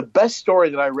the best story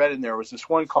that I read in there was this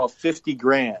one called 50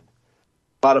 Grand,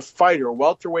 about a fighter, a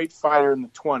welterweight fighter in the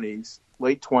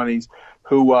late 20s,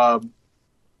 who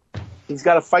he's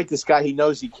got to fight this guy he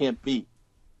knows he can't beat.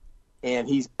 And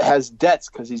he has debts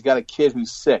because he's got a kid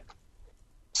who's sick.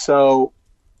 So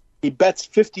he bets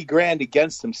 50 grand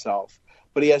against himself,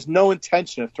 but he has no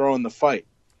intention of throwing the fight.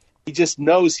 He just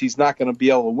knows he's not going to be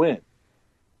able to win.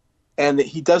 And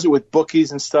he does it with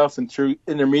bookies and stuff and through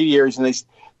intermediaries. And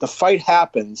the fight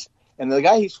happens, and the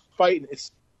guy he's fighting,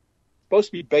 it's supposed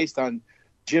to be based on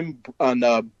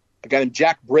a guy named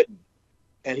Jack Britton.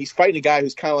 And he's fighting a guy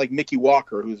who's kind of like Mickey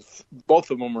Walker, who's both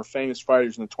of them were famous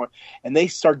fighters in the 20s. And they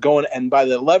start going, and by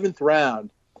the 11th round,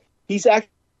 he's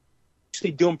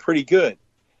actually doing pretty good.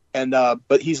 And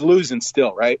but he's losing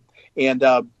still, right? And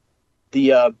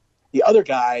the other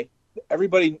guy,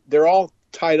 everybody, they're all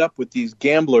tied up with these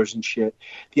gamblers and shit.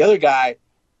 The other guy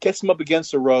gets him up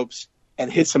against the ropes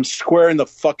and hits him square in the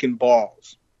fucking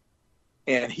balls.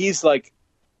 And he's like,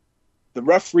 the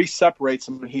referee separates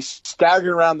him, and he's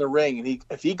staggering around the ring. And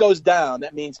if he goes down,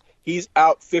 that means he's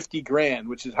out 50 grand,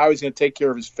 which is how he's going to take care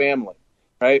of his family,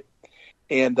 right?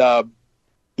 And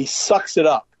he sucks it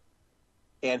up,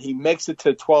 and he makes it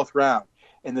to the 12th round.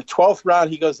 In the 12th round,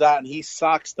 he goes out, and he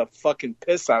socks the fucking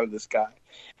piss out of this guy.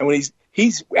 And when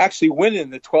he's actually winning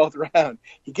the 12th round,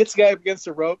 he gets the guy up against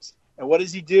the ropes, and what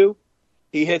does he do?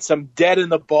 He hits him dead in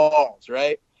the balls,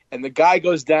 right? And the guy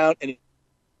goes down, and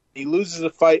he loses the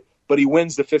fight, but he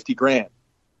wins the 50 grand.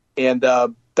 And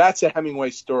that's a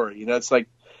Hemingway story. You know, it's like,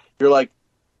 you're like,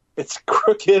 it's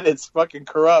crooked, it's fucking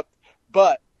corrupt,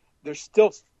 but there's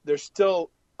still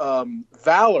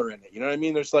valor in it. You know what I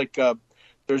mean? There's like, you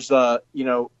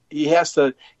know,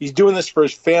 he's doing this for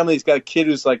his family. He's got a kid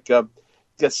who's like, got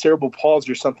cerebral palsy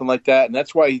or something like that. And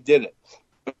that's why he did it.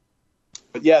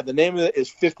 But yeah, the name of it is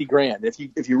 50 grand.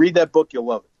 If you read that book, you'll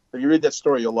love it. If you read that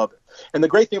story, you'll love it. And the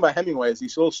great thing about Hemingway is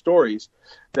these little stories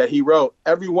that he wrote,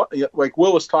 everyone, like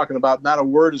Will was talking about, not a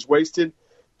word is wasted.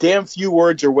 Damn few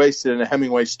words are wasted in a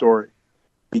Hemingway story.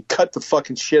 He cut the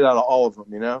fucking shit out of all of them,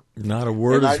 you know? Not a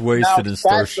word is wasted in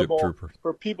Starship Trooper.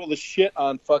 For people to shit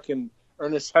on fucking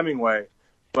Ernest Hemingway,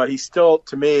 but he's still,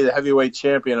 to me, the heavyweight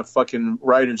champion of fucking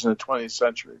writers in the 20th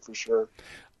century, for sure.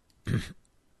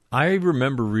 I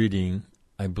remember reading,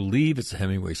 I believe it's a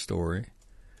Hemingway story,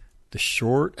 The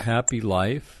Short, Happy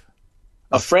Life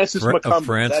of Francis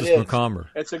Macomber.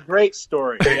 It's a great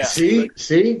story. Yeah. See?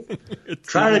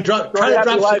 Try to drop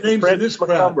some names in this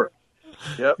crowd.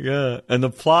 Yep. Yeah, and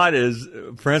the plot is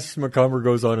Francis Macomber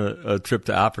goes on a trip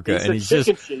to Africa, and he's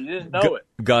just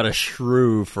got a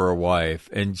shrew for a wife,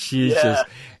 and she's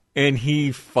and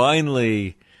he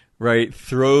finally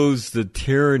throws the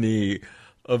tyranny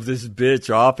of this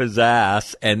bitch off his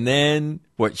ass, and then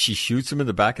she shoots him in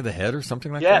the back of the head or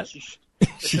something like that.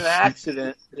 It's an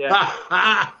accident.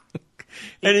 Yeah,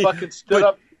 he fucking stood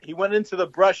up. He went into the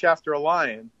brush after a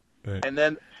lion,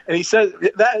 and he says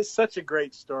that is such a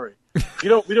great story. We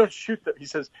don't shoot them. He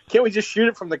says, can't we just shoot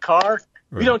it from the car?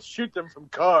 Right. We don't shoot them from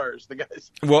cars. The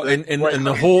guys. Well, and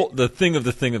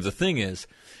the thing is,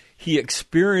 he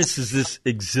experiences this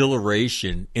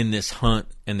exhilaration in this hunt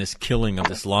and this killing of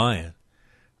this lion,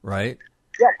 right?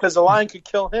 Yeah, because the lion could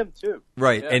kill him too.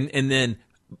 Right, yeah.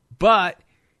 But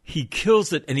he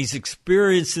kills it, and he's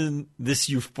experiencing this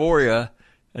euphoria,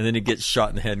 and then he gets shot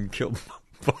in the head and killed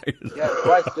by his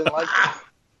wife didn't like it.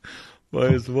 By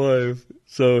his wife.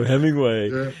 So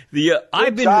Hemingway.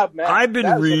 I've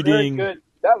been reading.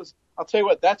 I'll tell you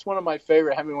what. That's one of my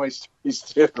favorite Hemingway stories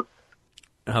too.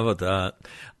 How about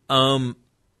that?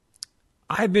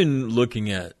 I've been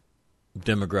looking at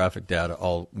demographic data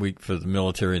all week for the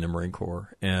military and the Marine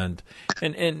Corps, and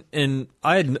I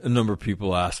had a number of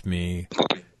people ask me,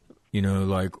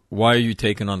 why are you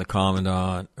taking on the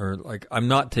commandant? Or I'm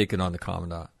not taking on the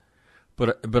commandant,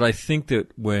 but I think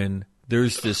that when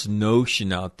there's this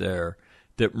notion out there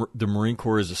that the Marine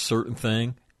Corps is a certain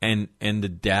thing, and the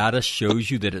data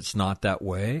shows you that it's not that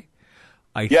way.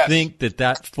 I think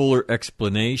that fuller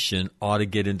explanation ought to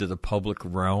get into the public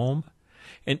realm.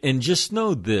 And just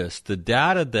know this, the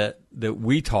data that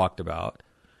we talked about,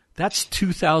 that's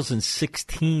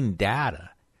 2016 data.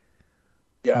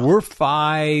 Yeah. We're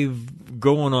 5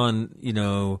 going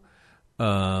on,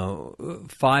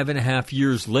 5.5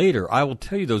 years later. I will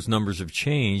tell you those numbers have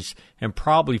changed, and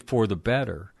probably for the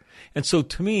better. And so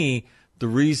to me, the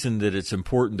reason that it's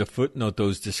important to footnote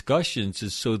those discussions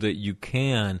is so that you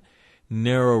can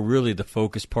narrow really the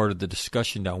focus part of the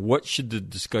discussion down. What should the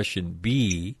discussion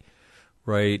be,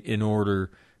 right, in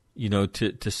order,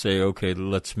 to say, okay,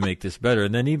 let's make this better.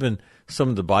 And then even some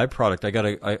of the byproduct, I got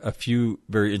a few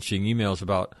very interesting emails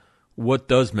about what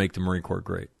does make the Marine Corps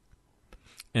great.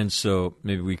 And so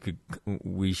maybe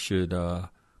we should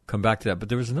come back to that. But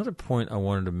there was another point I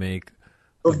wanted to make.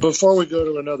 Before we go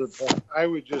to another point, I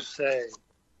would just say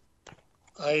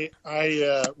I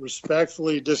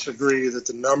respectfully disagree that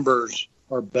the numbers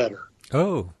are better.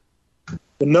 Oh.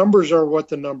 The numbers are what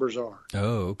the numbers are.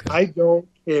 Oh, okay. I don't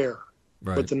care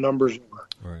what the numbers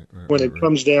are when it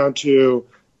comes down to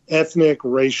ethnic,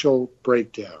 racial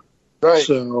breakdown. Right.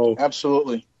 So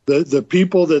absolutely. The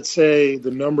people that say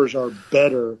the numbers are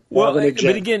better. Well,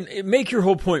 but again, make your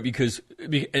whole point because,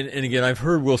 and again, I've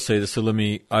heard Will say this,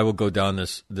 so I will go down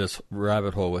this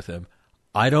rabbit hole with him.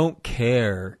 I don't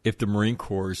care if the Marine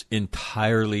Corps is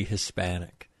entirely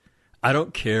Hispanic. I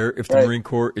don't care if the Marine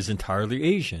Corps is entirely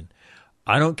Asian.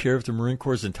 I don't care if the Marine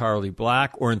Corps is entirely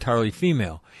black or entirely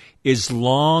female. As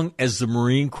long as the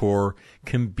Marine Corps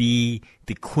can be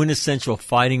the quintessential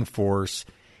fighting force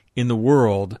in the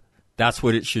world, that's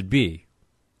what it should be.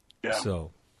 Yeah.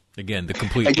 So, again, the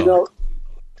complete thought.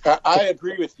 I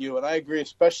agree with you, and I agree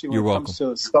especially when it comes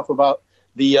to stuff about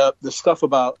the stuff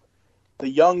about the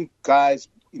young guys.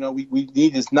 We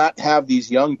need to not have these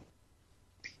young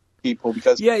people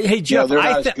because hey Jeff,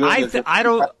 I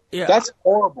don't. Yeah. That's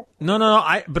horrible.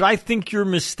 No. But I think you're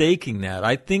mistaking that.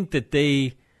 I think that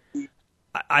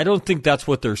I don't think that's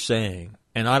what they're saying.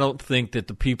 And I don't think that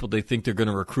the people they think they're going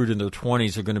to recruit in their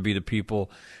 20s are going to be the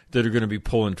people that are going to be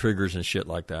pulling triggers and shit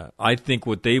like that. I think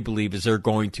what they believe is they're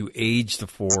going to age the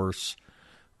force,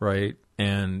 right?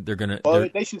 And they're going to. Well,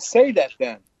 they should say that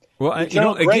then. Well,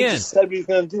 again, said what he's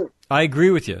going to do. I agree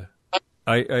with you.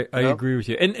 I agree with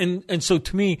you. And so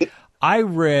to me, I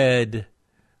read.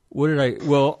 What did I?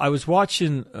 Well, I was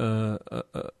watching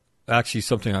actually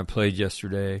something I played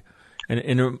yesterday, and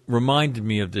it reminded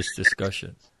me of this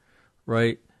discussion.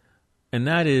 Right? And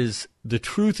that is, the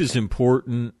truth is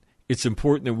important. It's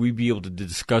important that we be able to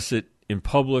discuss it in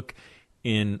public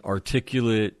in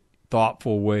articulate,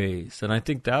 thoughtful ways. And I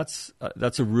think that's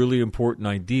a really important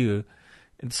idea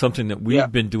and something that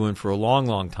we've been doing for a long,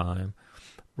 long time.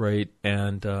 Right?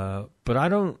 And but I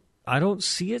don't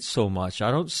see it so much.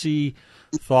 I don't see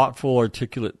thoughtful,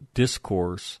 articulate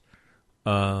discourse.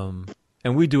 And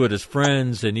we do it as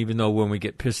friends, and even though when we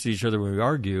get pissed at each other when we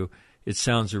argue, it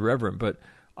sounds irreverent, but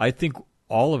I think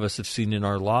all of us have seen in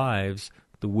our lives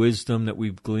the wisdom that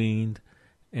we've gleaned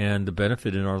and the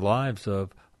benefit in our lives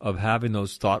of having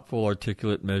those thoughtful,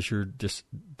 articulate, measured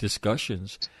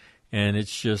discussions. And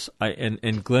it's just,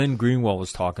 and Glenn Greenwald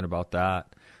was talking about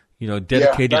that,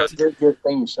 dedicated. That's a good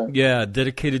thing you said. Yeah,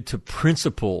 dedicated to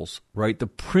principles, right? The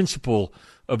principle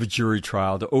of a jury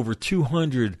trial, the over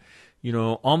 200,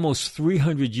 almost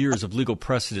 300 years of legal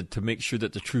precedent to make sure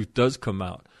that the truth does come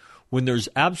out. When there's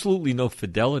absolutely no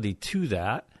fidelity to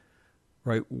that,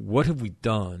 right? What have we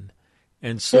done?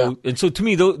 And so to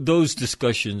me, those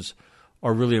discussions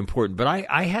are really important. But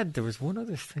there was one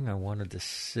other thing I wanted to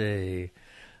say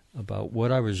about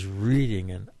what I was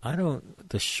reading, and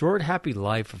The Short Happy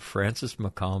Life of Francis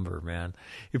Macomber, man.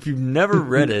 If you've never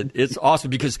read it, it's awesome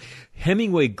because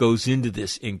Hemingway goes into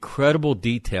this incredible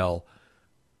detail.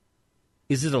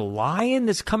 Is it a lion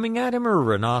that's coming at him or a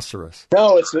rhinoceros?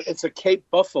 No, it's a Cape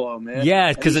buffalo, man.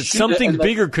 Yeah, because it's something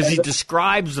bigger because he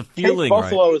describes the feeling. Cape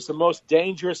buffalo is the most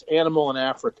dangerous animal in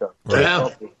Africa.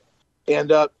 Right.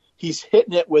 And he's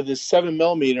hitting it with his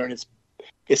 7mm, and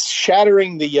it's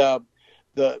shattering the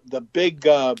big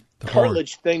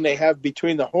cartilage thing they have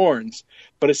between the horns,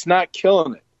 but it's not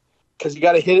killing it because you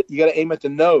got to hit it. You got to aim at the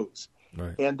nose.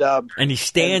 Right. And he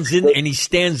stands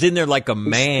in there like a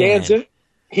man.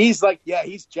 He's like,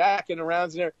 he's jacking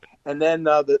around in there. And then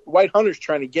the white hunter's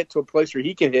trying to get to a place where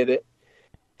he can hit it.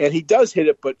 And he does hit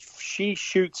it, but she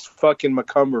shoots fucking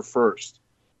Macomber first.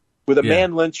 With a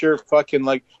man lyncher, fucking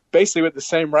basically with the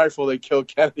same rifle they killed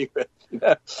Kennedy with.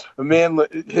 A man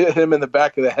hit him in the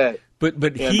back of the head.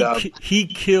 But he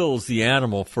kills the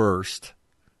animal first,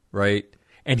 right?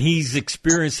 And he's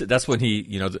experienced it. That's when he,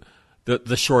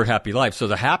 the short happy life. So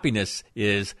the happiness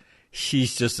is...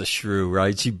 She's just a shrew,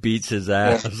 right? She beats his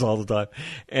ass all the time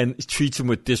and treats him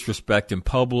with disrespect in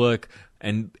public.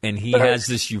 And he has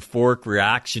this euphoric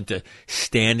reaction to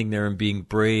standing there and being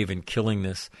brave and killing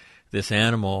this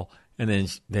animal. And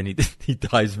then he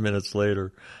dies minutes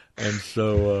later. And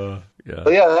so,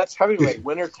 Well, that's Hemingway.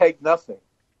 Winner take nothing.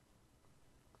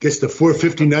 Gets the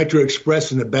 450 Nitro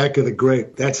Express in the back of the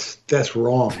grape. That's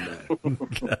wrong,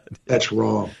 man. That's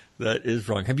wrong. That is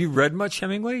wrong. Have you read much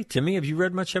Hemingway? Timmy, have you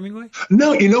read much Hemingway?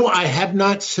 No, I have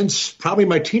not since probably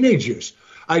my teenage years.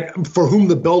 For Whom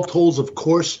the Bell Tolls, of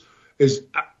course,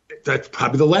 that's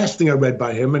probably the last thing I read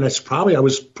by him, and I was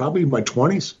probably in my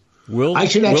 20s.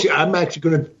 I'm actually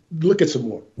going to look at some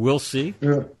more. We'll see.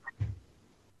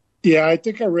 Yeah, I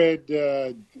think I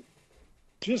read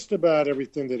just about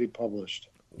everything that he published.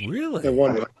 Really? At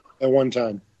one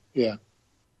time, yeah.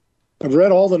 I've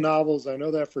read all the novels. I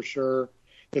know that for sure.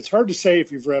 It's hard to say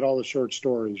if you've read all the short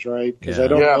stories, right? Because I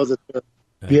don't know that they're...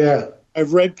 Yeah.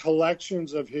 I've read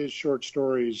collections of his short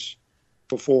stories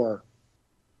before.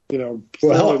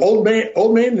 Well, Old Man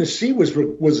in the Sea was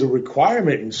a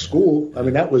requirement in school. I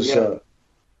mean, that was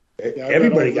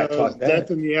everybody got taught that.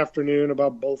 Death in the Afternoon,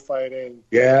 about bullfighting.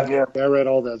 Yeah. I read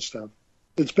all that stuff.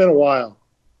 It's been a while.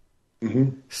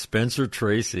 Mm-hmm. Spencer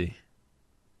Tracy.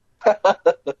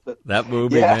 That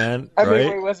movie, man. I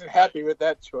right? wasn't happy with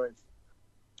that choice.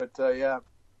 But,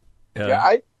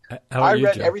 I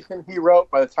read everything he wrote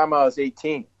by the time I was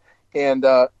 18. And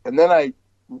then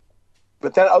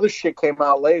other shit came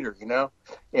out later,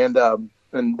 and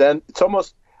then it's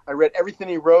almost, I read everything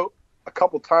he wrote a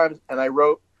couple times, and I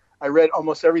read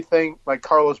almost everything like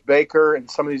Carlos Baker and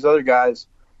some of these other guys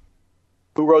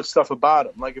who wrote stuff about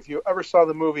him. Like if you ever saw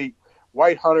the movie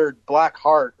White Hunter, Black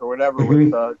Heart or whatever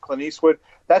with Clint Eastwood,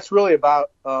 that's really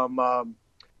about John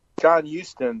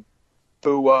Huston,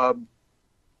 who,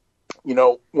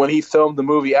 when he filmed the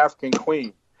movie African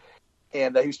Queen,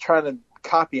 and he was trying to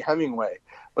copy Hemingway.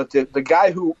 But the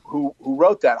guy who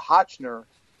wrote that, Hotchner,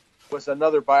 was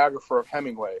another biographer of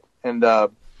Hemingway. And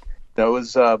it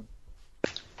was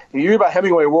you read about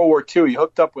Hemingway in World War II. He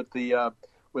hooked up with a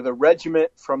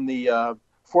regiment from the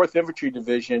 4th Infantry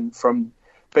Division from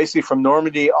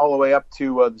Normandy all the way up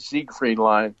to the Siegfried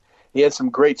Line. He had some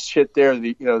great shit there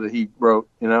that he wrote.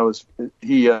 He was.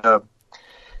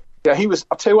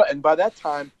 I'll tell you what. And by that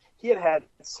time, he had.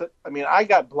 I mean, I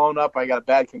got blown up. I got a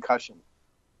bad concussion.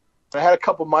 I had a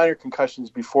couple minor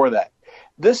concussions before that.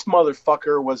 This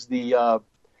motherfucker was he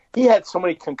had so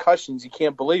many concussions, you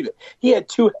can't believe it. He had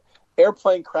 2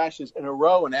 airplane crashes in a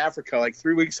row in Africa, like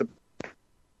 3 weeks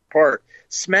apart,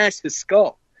 smashed his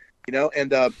skull,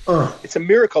 and it's a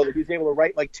miracle that he was able to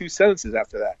write like 2 sentences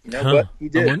after that, but he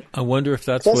did. I wonder if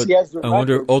that's what, I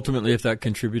wonder ultimately if that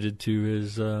contributed to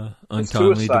his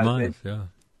untimely demise. Yeah.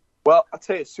 Well, I'll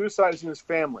tell you, suicide is in his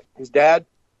family. His dad,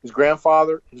 his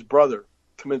grandfather, his brother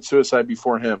committed suicide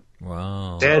before him.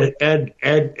 Wow. Add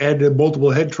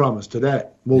multiple head traumas to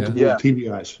that. Multiple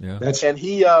TBIs. Yeah. And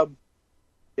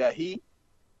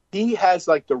he has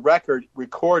like the record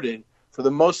recorded for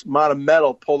the most amount of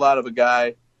metal pulled out of a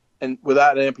guy and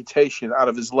without an amputation out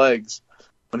of his legs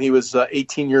when he was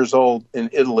 18 years old in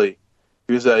Italy.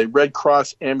 He was a Red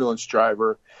Cross ambulance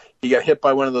driver. He got hit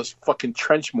by one of those fucking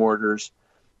trench mortars.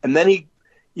 And then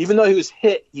even though he was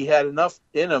hit, he had enough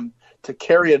in him to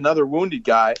carry another wounded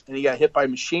guy, and he got hit by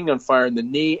machine gun fire in the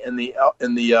knee and he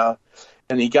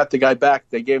got the guy back.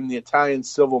 They gave him the Italian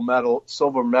silver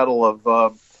medal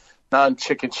of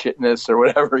non-chicken shitness or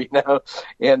whatever,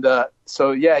 And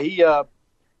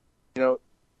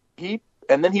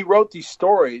and then he wrote these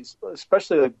stories,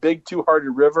 especially like Big Two-Hearted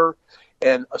River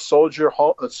and A Soldier's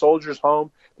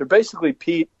Home. They're basically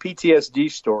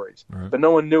PTSD stories, but no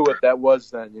one knew what that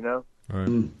was then,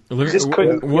 Right.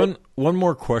 One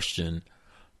more question,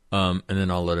 and then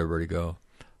I'll let everybody go.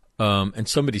 And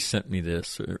somebody sent me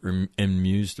this and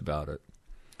mused about it.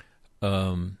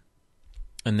 And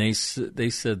they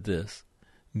said this: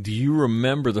 do you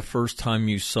remember the first time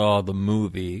you saw the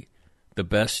movie The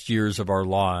Best Years of Our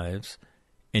Lives?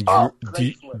 And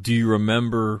do you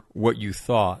remember what you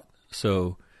thought?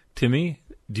 So, Timmy,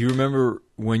 do you remember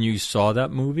when you saw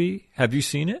that movie? Have you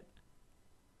seen it?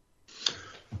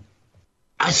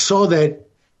 I saw that.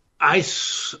 I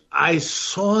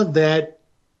saw that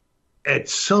at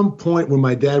some point when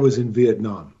my dad was in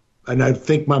Vietnam, and I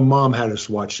think my mom had us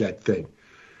watch that thing.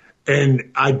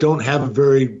 And I don't have a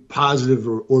very positive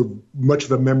or much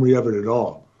of a memory of it at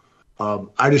all.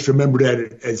 I just remember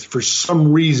that as, for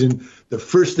some reason, the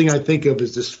first thing I think of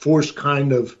is this forced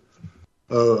kind of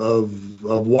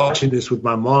watching this with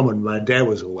my mom when my dad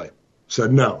was away. So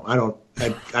no, I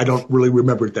don't really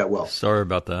remember it that well. Sorry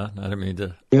about that. I didn't mean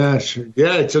to. Yeah, sure.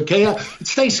 Yeah, it's okay.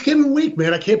 It's Thanksgiving week,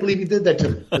 man. I can't believe you did that to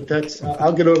me. But that's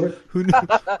I'll get over it.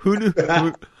 Who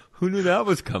knew that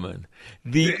was coming?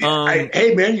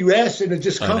 Hey, man, you asked and it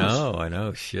just comes. I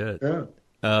know. Shit. Yeah.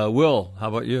 Will, how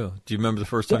about you? Do you remember the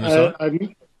first time you saw it?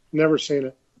 I've never seen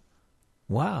it.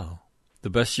 Wow. The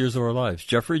Best Years of Our Lives.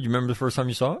 Jeffrey, do you remember the first time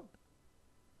you saw it?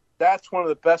 that's one of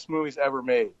the best movies ever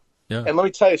made. Yeah. And let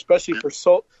me tell you, especially for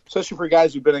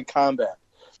guys who've been in combat,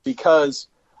 because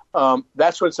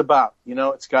that's what it's about. You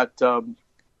know, it's got Dana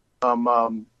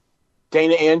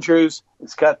Andrews.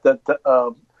 It's got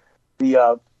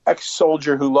the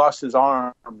ex-soldier who lost his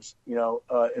arms, you know,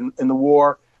 in the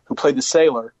war, who played the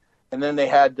sailor, and then they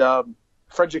had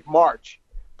Frederick March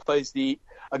plays a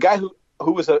guy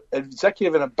who was an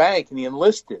executive in a bank, and he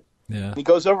enlisted. Yeah. And he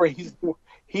goes over and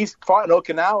he's fought in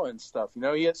Okinawa and stuff. You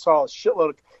know, he saw a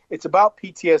shitload of. It's about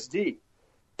PTSD,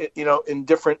 you know, in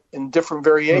different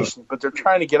variations, but they're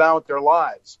trying to get on with their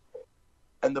lives.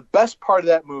 And the best part of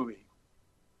that movie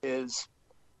is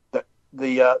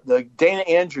the Dana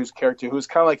Andrews character, who was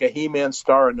kind of like a He-Man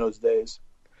star in those days.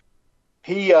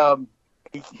 He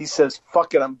says,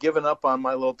 "Fuck it, I'm giving up on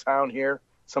my little town here,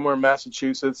 somewhere in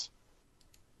Massachusetts."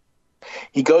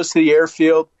 He goes to the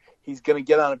airfield. He's going to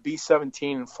get on a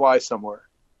B-17 and fly somewhere.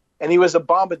 And he was a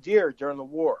bombardier during the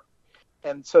war.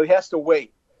 And so he has to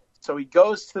wait. So he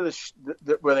goes to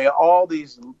where they got all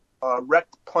these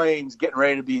wrecked planes getting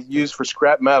ready to be used for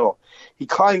scrap metal. He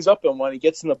climbs up on one. He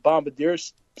gets in the bombardier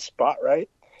spot, right?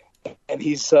 And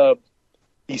he's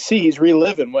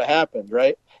reliving what happened,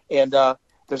 right? And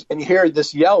you hear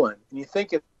this yelling, and you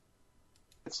think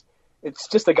it's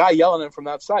just a guy yelling at him from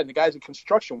outside. And the guy's a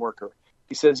construction worker.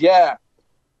 He says, "Yeah."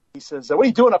 He says, "What are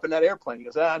you doing up in that airplane?" He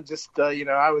goes, "I'm just,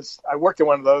 I worked in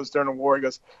one of those during the war." He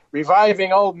goes,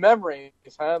 "Reviving old memories,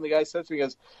 huh?" And the guy says to me, he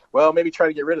goes, "Well, maybe try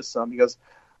to get rid of some." He goes,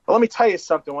 "Well, let me tell you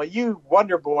something. While you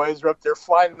Wonder Boys are up there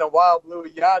flying in the wild blue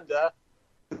yonder,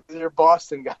 they're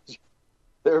Boston guys,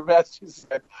 they're Massachusetts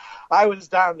guys, I was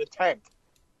down in the tank."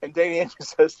 And Dana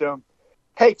Andrews says to him,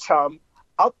 "Hey, chum,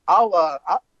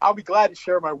 I'll be glad to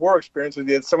share my war experience with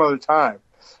you at some other time.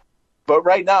 But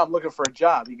right now I'm looking for a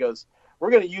job." He goes, "We're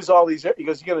going to use all these." He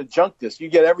goes, "You're going to junk this. You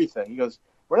get everything." He goes,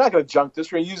 "We're not going to junk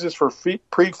this. We're going to use this for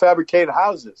prefabricated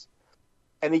houses."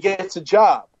 And he gets a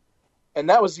job. And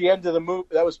that was the end of the movie.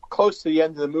 That was close to the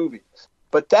end of the movie.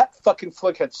 But that fucking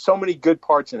flick had so many good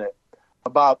parts in it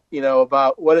about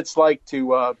what it's like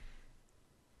to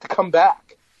come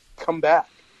back.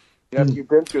 You know, if you've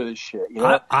been through this shit. You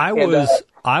know?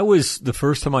 I was the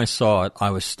first time I saw it, I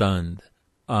was stunned.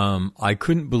 I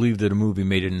couldn't believe that a movie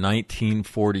made in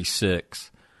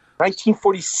 1946.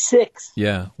 1946.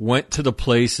 Yeah, went to the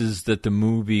places that the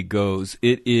movie goes.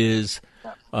 It is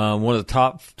one of the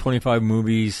top 25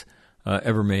 movies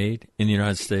ever made in the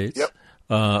United States, yep.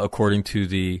 According to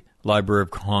the Library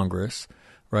of Congress.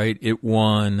 Right, it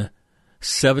won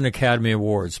 7 Academy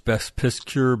Awards: Best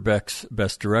Picture,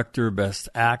 Best Director, Best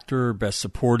Actor, Best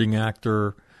Supporting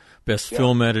Actor, Best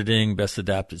Film Editing, Best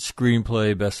Adapted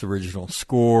Screenplay, Best Original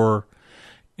Score,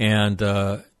 and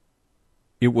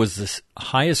it was the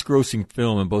highest-grossing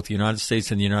film in both the United States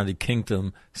and the United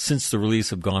Kingdom since the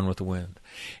release of Gone with the Wind.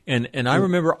 And I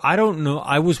remember, I don't know,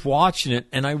 I was watching it,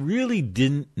 and I really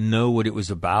didn't know what it was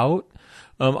about.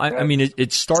 I mean,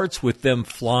 it starts with them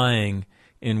flying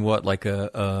in like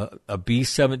a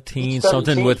B-17,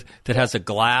 something that has a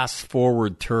glass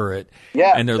forward turret.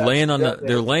 Yeah, and they're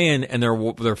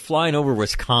flying over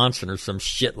Wisconsin or some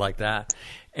shit like that.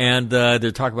 And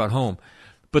they're talking about home.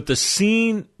 But the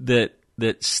scene that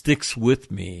sticks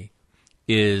with me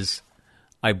is,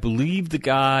 I believe the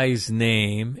guy's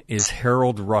name is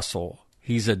Harold Russell.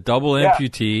 He's a double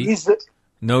amputee.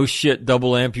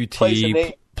 Double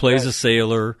amputee, plays a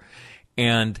sailor,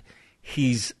 and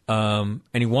he's and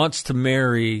he wants to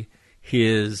marry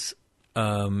his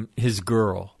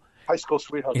girl,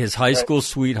 his high school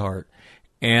sweetheart,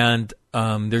 and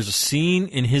there's a scene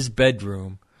in his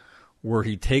bedroom where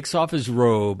he takes off his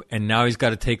robe and now he's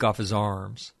got to take off his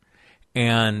arms,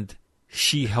 and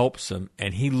she helps him,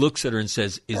 and he looks at her and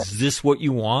says, "Is this what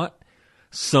you want?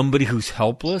 Somebody who's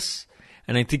helpless?"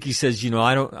 And I think he says,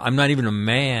 I'm not even a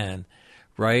man,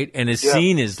 right? And his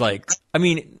scene is like, I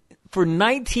mean, for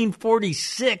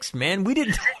 1946, man, we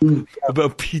didn't know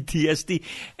about PTSD.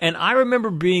 And I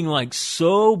remember being like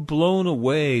so blown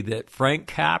away that Frank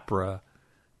Capra,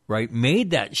 right,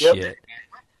 made that shit.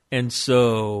 And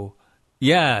so,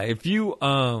 if you,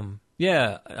 I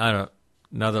don't,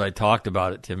 now that I talked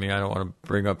about it, Timmy, I don't want to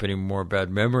bring up any more bad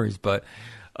memories, but.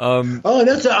 I'm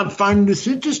finding this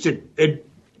interesting.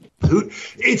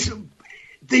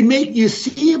 You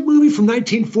see a movie from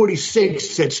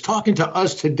 1946 that's talking to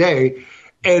us today,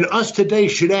 and us today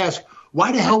should ask,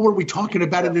 why the hell were we talking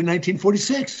about it in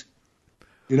 1946?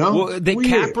 Well,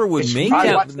 Capra would make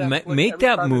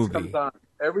that movie.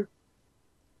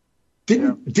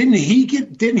 Didn't he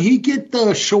get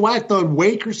the shellacked on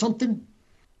Wake or something?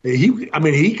 He got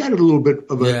a little bit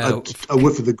of a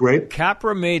whiff of the grape.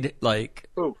 Capra made like.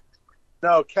 Ooh.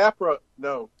 No, Capra.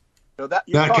 No. that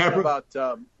you're talking about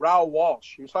Raoul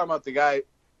Walsh. You're talking about the guy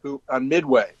who on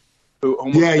Midway, who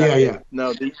almost yeah.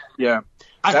 No,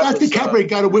 I thought DiCaprio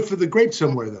got a whiff of the grape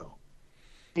somewhere, though.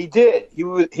 He did.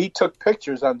 He took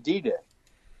pictures on D-Day.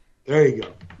 There you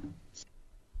go.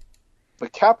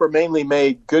 But Capra mainly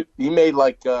made good. He made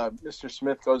like Mr.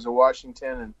 Smith Goes to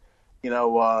Washington and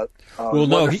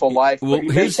Wonderful Life. Well,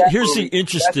 here's the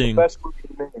interesting. That's the best movie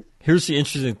he made. Here's the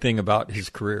interesting thing about his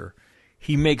career.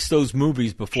 He makes those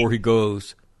movies before he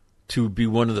goes to be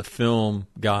one of the film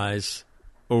guys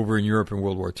over in Europe in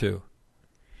World War II.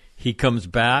 He comes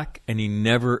back and he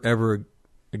never ever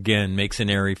again makes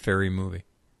an airy-fairy movie.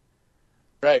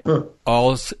 Right.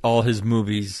 All his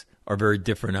movies are very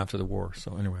different after the war.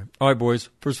 So anyway, all right, boys.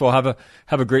 First of all, have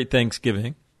a great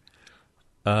Thanksgiving.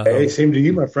 Hey, same to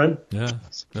you, my friend. Yeah.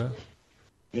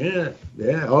 Everybody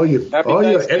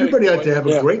out there have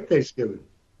a great Thanksgiving.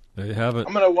 There you have it.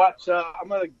 I'm gonna watch. I'm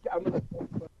gonna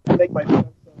make my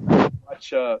son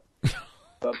watch the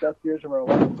best years of our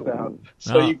lives now.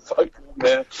 So you fucking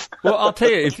man. Well, I'll tell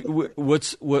you,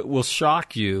 what will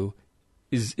shock you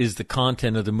is the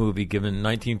content of the movie given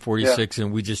 1946,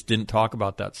 and we just didn't talk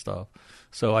about that stuff.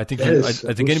 So I think I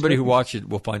think anybody who watched it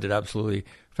will find it absolutely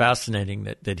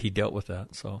fascinating that he dealt with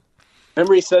that. So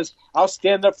remember, he says, "I'll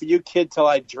stand up for you, kid, till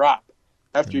I drop."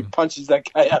 After he punches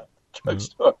that guy out of the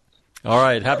drugstore. All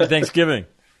right, happy Thanksgiving.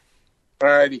 All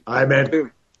righty, all right,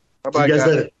 man. Bye-bye, see you guys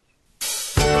later.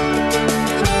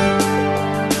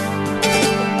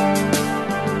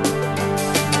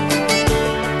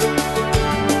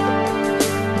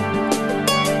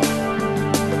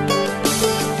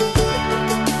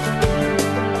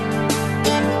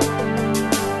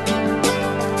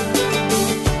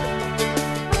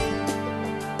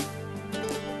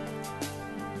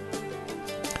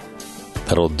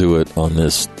 That'll do it on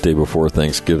this day before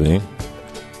Thanksgiving.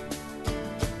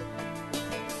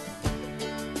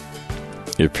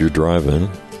 If you're driving,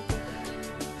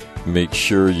 make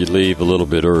sure you leave a little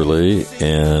bit early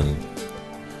and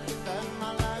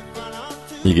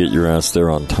you get your ass there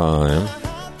on time.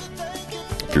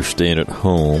 If you're staying at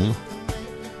home,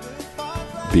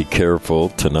 be careful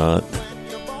to not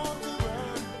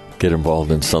get involved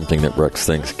in something that wrecks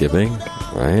Thanksgiving,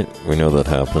 right? We know that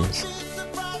happens.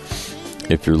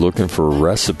 If you're looking for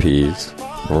recipes,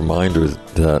 a reminder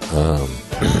that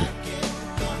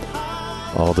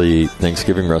all the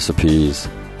Thanksgiving recipes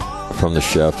from the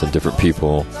chef and different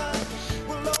people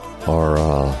are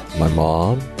my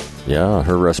mom. Yeah,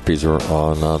 her recipes are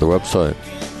on the website.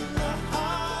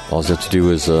 All you have to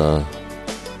do is in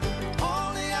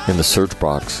the search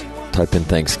box, type in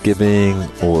Thanksgiving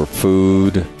or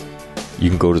food. You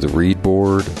can go to the read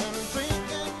board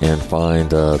and find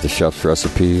the chef's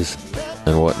recipes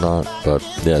and whatnot. But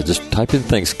yeah, just type in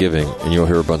Thanksgiving and you'll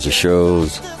hear a bunch of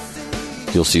shows.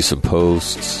 You'll see some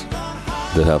posts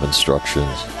that have instructions.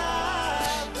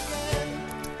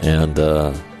 And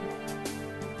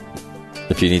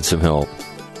if you need some help,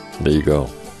 there you go.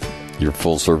 Your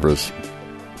full service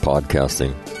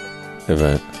podcasting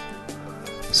event.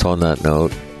 So on that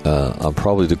note, I'm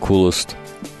probably the coolest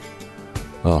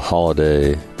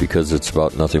holiday because it's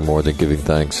about nothing more than giving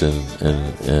thanks and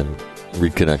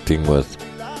reconnecting with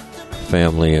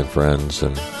family and friends.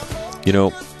 And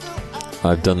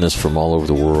I've done this from all over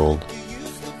the world,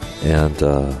 and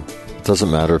it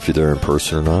doesn't matter if you're there in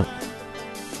person or not.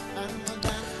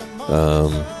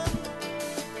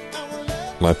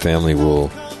 My family will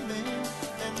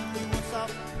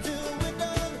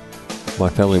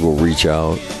reach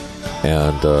out,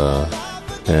 and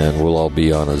we'll all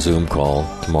be on a Zoom call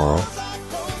tomorrow.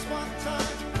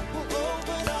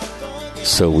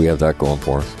 So we have that going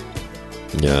for us.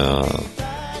 Yeah.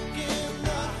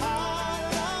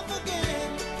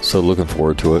 So looking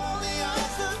forward to it.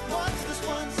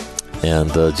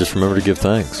 And just remember to give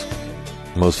thanks.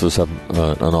 Most of us have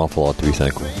an awful lot to be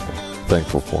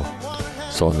thankful for.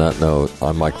 So on that note,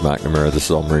 I'm Mike McNamara. This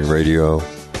is All Marine Radio.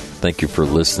 Thank you for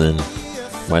listening.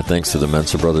 My thanks to the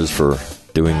Mensa brothers for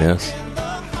doing this.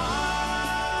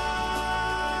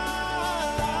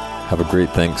 Have a great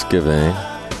Thanksgiving.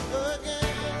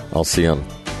 I'll see you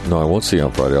I won't see you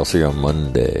on Friday. I'll see you on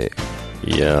Monday.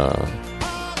 Yeah.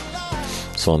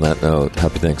 So on that note,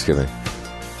 happy Thanksgiving.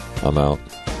 I'm out.